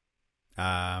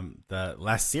 The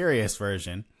less serious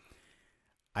version,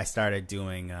 I started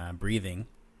doing breathing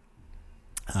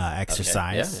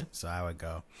exercise. Okay. Yeah. So I would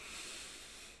go.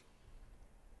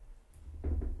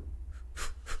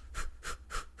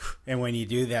 And when you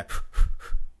do that,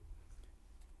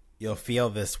 you'll feel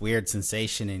this weird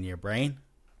sensation in your brain.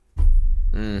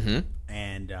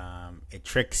 And it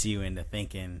tricks you into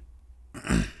thinking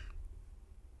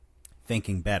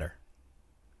better.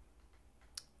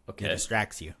 Okay. It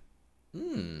distracts you.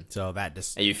 So that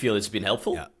just... And you feel it's been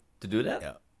helpful to do that?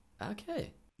 Yeah.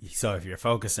 Okay. So if you're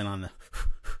focusing on the...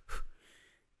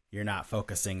 you're not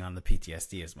focusing on the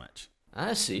PTSD as much.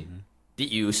 I see.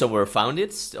 Did you somewhere found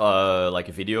it? Like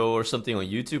a video or something on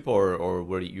YouTube, or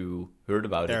where you heard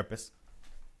about Therapist.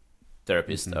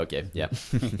 Therapist, okay, yeah.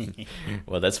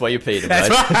 Well, that's why you paid him, That's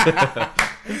right?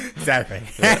 Exactly.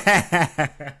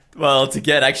 Well, to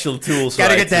get actual tools,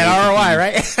 Gotta right, get that ROI,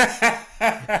 right?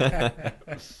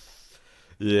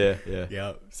 Yeah.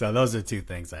 Yep. So those are two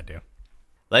things I do.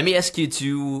 Let me ask you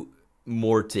two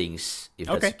more things, if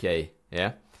that's okay.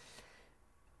 Yeah.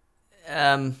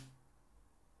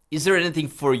 Is there anything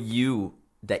for you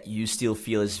that you still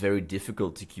feel is very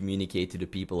difficult to communicate to the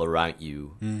people around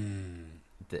you?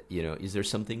 That, is there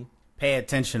something? Pay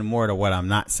attention more to what I'm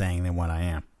not saying than what I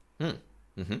am.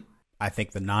 I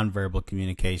think the nonverbal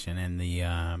communication and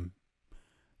the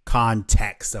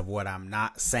context of what I'm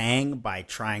not saying by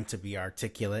trying to be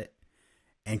articulate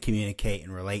and communicate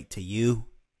and relate to you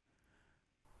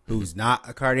who's not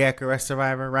a cardiac arrest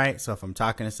survivor, right? So if I'm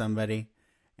talking to somebody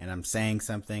and I'm saying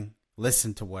something,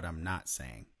 listen to what I'm not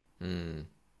saying.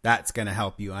 That's going to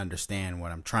help you understand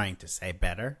what I'm trying to say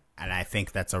better. And I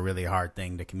think that's a really hard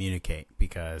thing to communicate,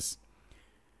 because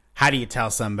how do you tell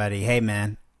somebody, hey,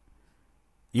 man,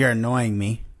 you're annoying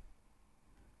me.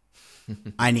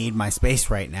 I need my space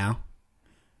right now.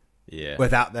 Yeah.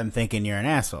 Without them thinking you're an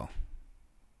asshole.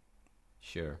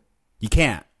 Sure. You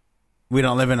can't. We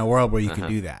don't live in a world where you can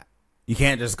do that. You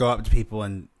can't just go up to people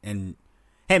and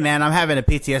hey, man, I'm having a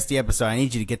PTSD episode. I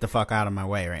need you to get the fuck out of my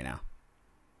way right now.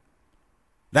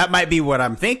 That might be what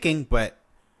I'm thinking, but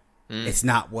it's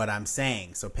not what I'm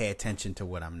saying. So pay attention to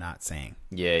what I'm not saying.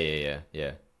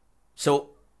 Yeah.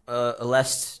 So, a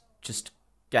last just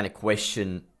kind of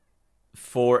question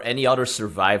for any other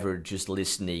survivor just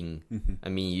listening. I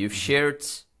mean, you've shared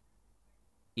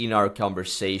in our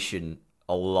conversation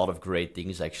a lot of great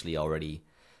things actually already.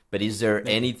 But is there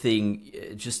anything,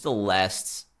 just a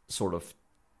last sort of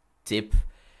tip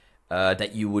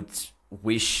that you would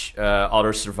wish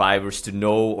other survivors to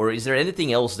know, or is there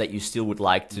anything else that you still would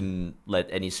like to let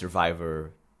any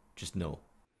survivor just know?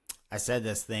 I said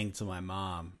this thing to my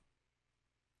mom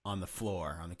on the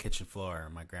floor, on the kitchen floor,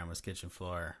 my grandma's kitchen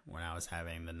floor, when I was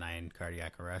having the 9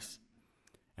 cardiac arrests.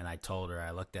 And I told her,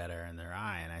 I looked at her in her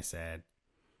eye and I said,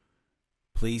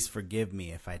 please forgive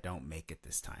me if I don't make it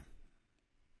this time.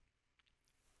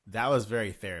 That was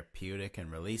very therapeutic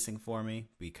and releasing for me,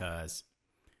 because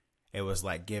it was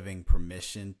like giving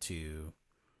permission to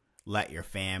let your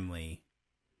family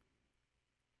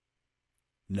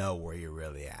know where you're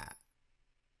really at,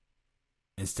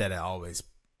 instead of always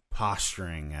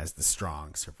posturing as the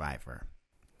strong survivor.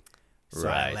 So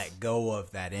I let go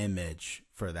of that image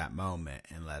for that moment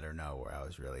and let her know where I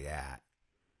was really at.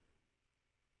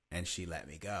 And she let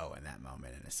me go in that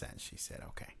moment, in a sense. She said,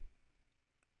 okay.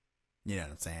 You know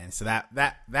what I'm saying? So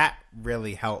that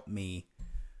really helped me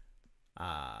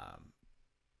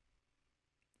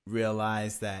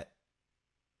realize that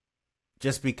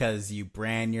just because you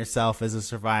brand yourself as a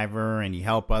survivor and you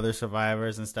help other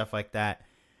survivors and stuff like that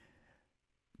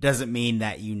doesn't mean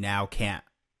that you now can't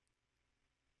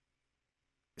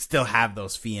still have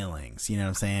those feelings. You know what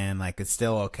I'm saying? Like, it's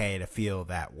still okay to feel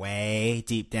that way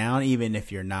deep down, even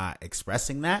if you're not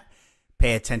expressing that.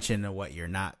 Pay attention to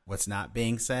what's not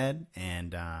being said.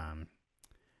 And I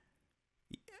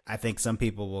think some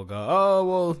people will go, oh,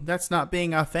 well, that's not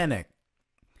being authentic.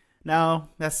 No,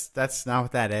 that's not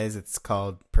what that is. It's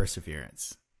called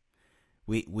perseverance.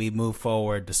 We move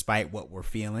forward despite what we're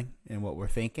feeling and what we're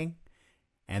thinking.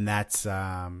 And that's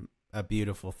a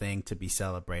beautiful thing to be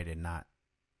celebrated, not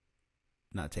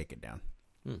take it down.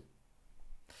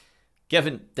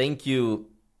 Kevin, thank you,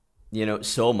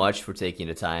 so much for taking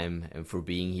the time and for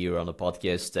being here on the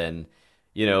podcast. And,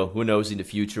 who knows, in the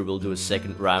future we'll do a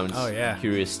second round. Oh, yeah.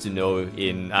 Curious to know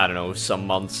in, I don't know, some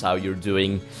months how you're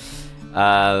doing.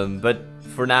 But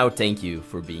for now, thank you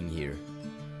for being here.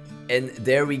 And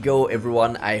there we go,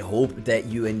 everyone. I hope that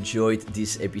you enjoyed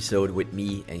this episode with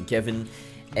me and Kevin,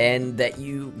 and that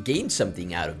you gained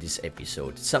something out of this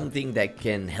episode, something that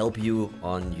can help you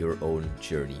on your own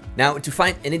journey. Now, to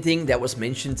find anything that was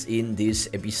mentioned in this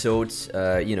episode,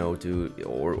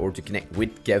 to connect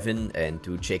with Kevin and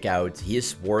to check out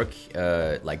his work,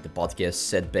 like the podcast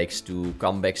Setbacks to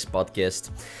Comebacks podcast,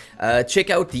 check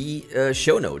out the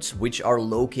show notes, which are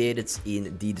located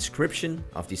in the description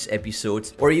of this episode.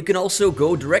 Or you can also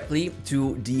go directly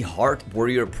to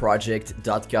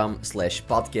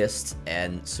theheartwarriorproject.com/podcast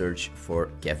and search for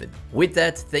Kevin. With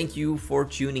that, thank you for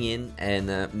tuning in,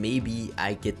 and maybe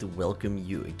I get to welcome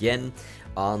you again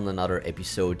on another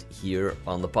episode here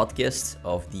on the podcast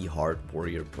of the Heart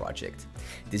Warrior Project.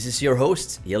 This is your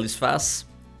host, Jelis Vaas,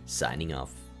 signing off.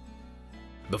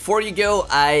 Before you go,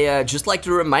 I just like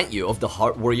to remind you of the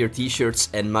Heart Warrior t-shirts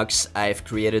and mugs I've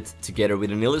created together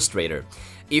with an illustrator.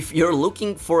 If you're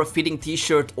looking for a fitting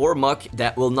t-shirt or mug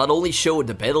that will not only show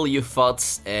the battle you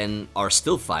fought and are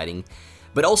still fighting,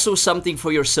 but also something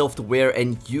for yourself to wear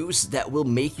and use that will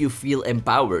make you feel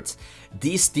empowered,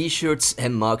 these t-shirts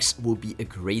and mugs will be a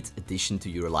great addition to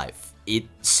your life. It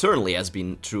certainly has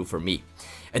been true for me.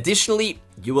 Additionally,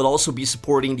 you will also be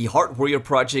supporting the Heart Warrior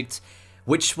Project,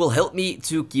 which will help me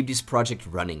to keep this project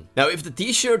running. Now, if the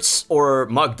t-shirts or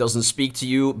mug doesn't speak to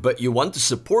you, but you want to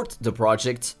support the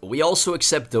project, we also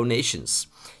accept donations.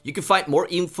 You can find more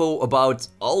info about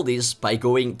all this by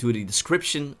going to the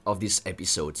description of this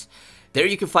episode. There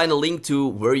you can find a link to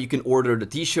where you can order the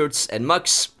t-shirts and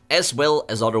mugs, as well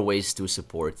as other ways to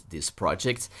support this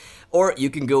project. Or you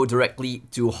can go directly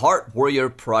to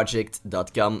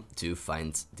heartwarriorproject.com to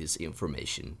find this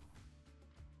information.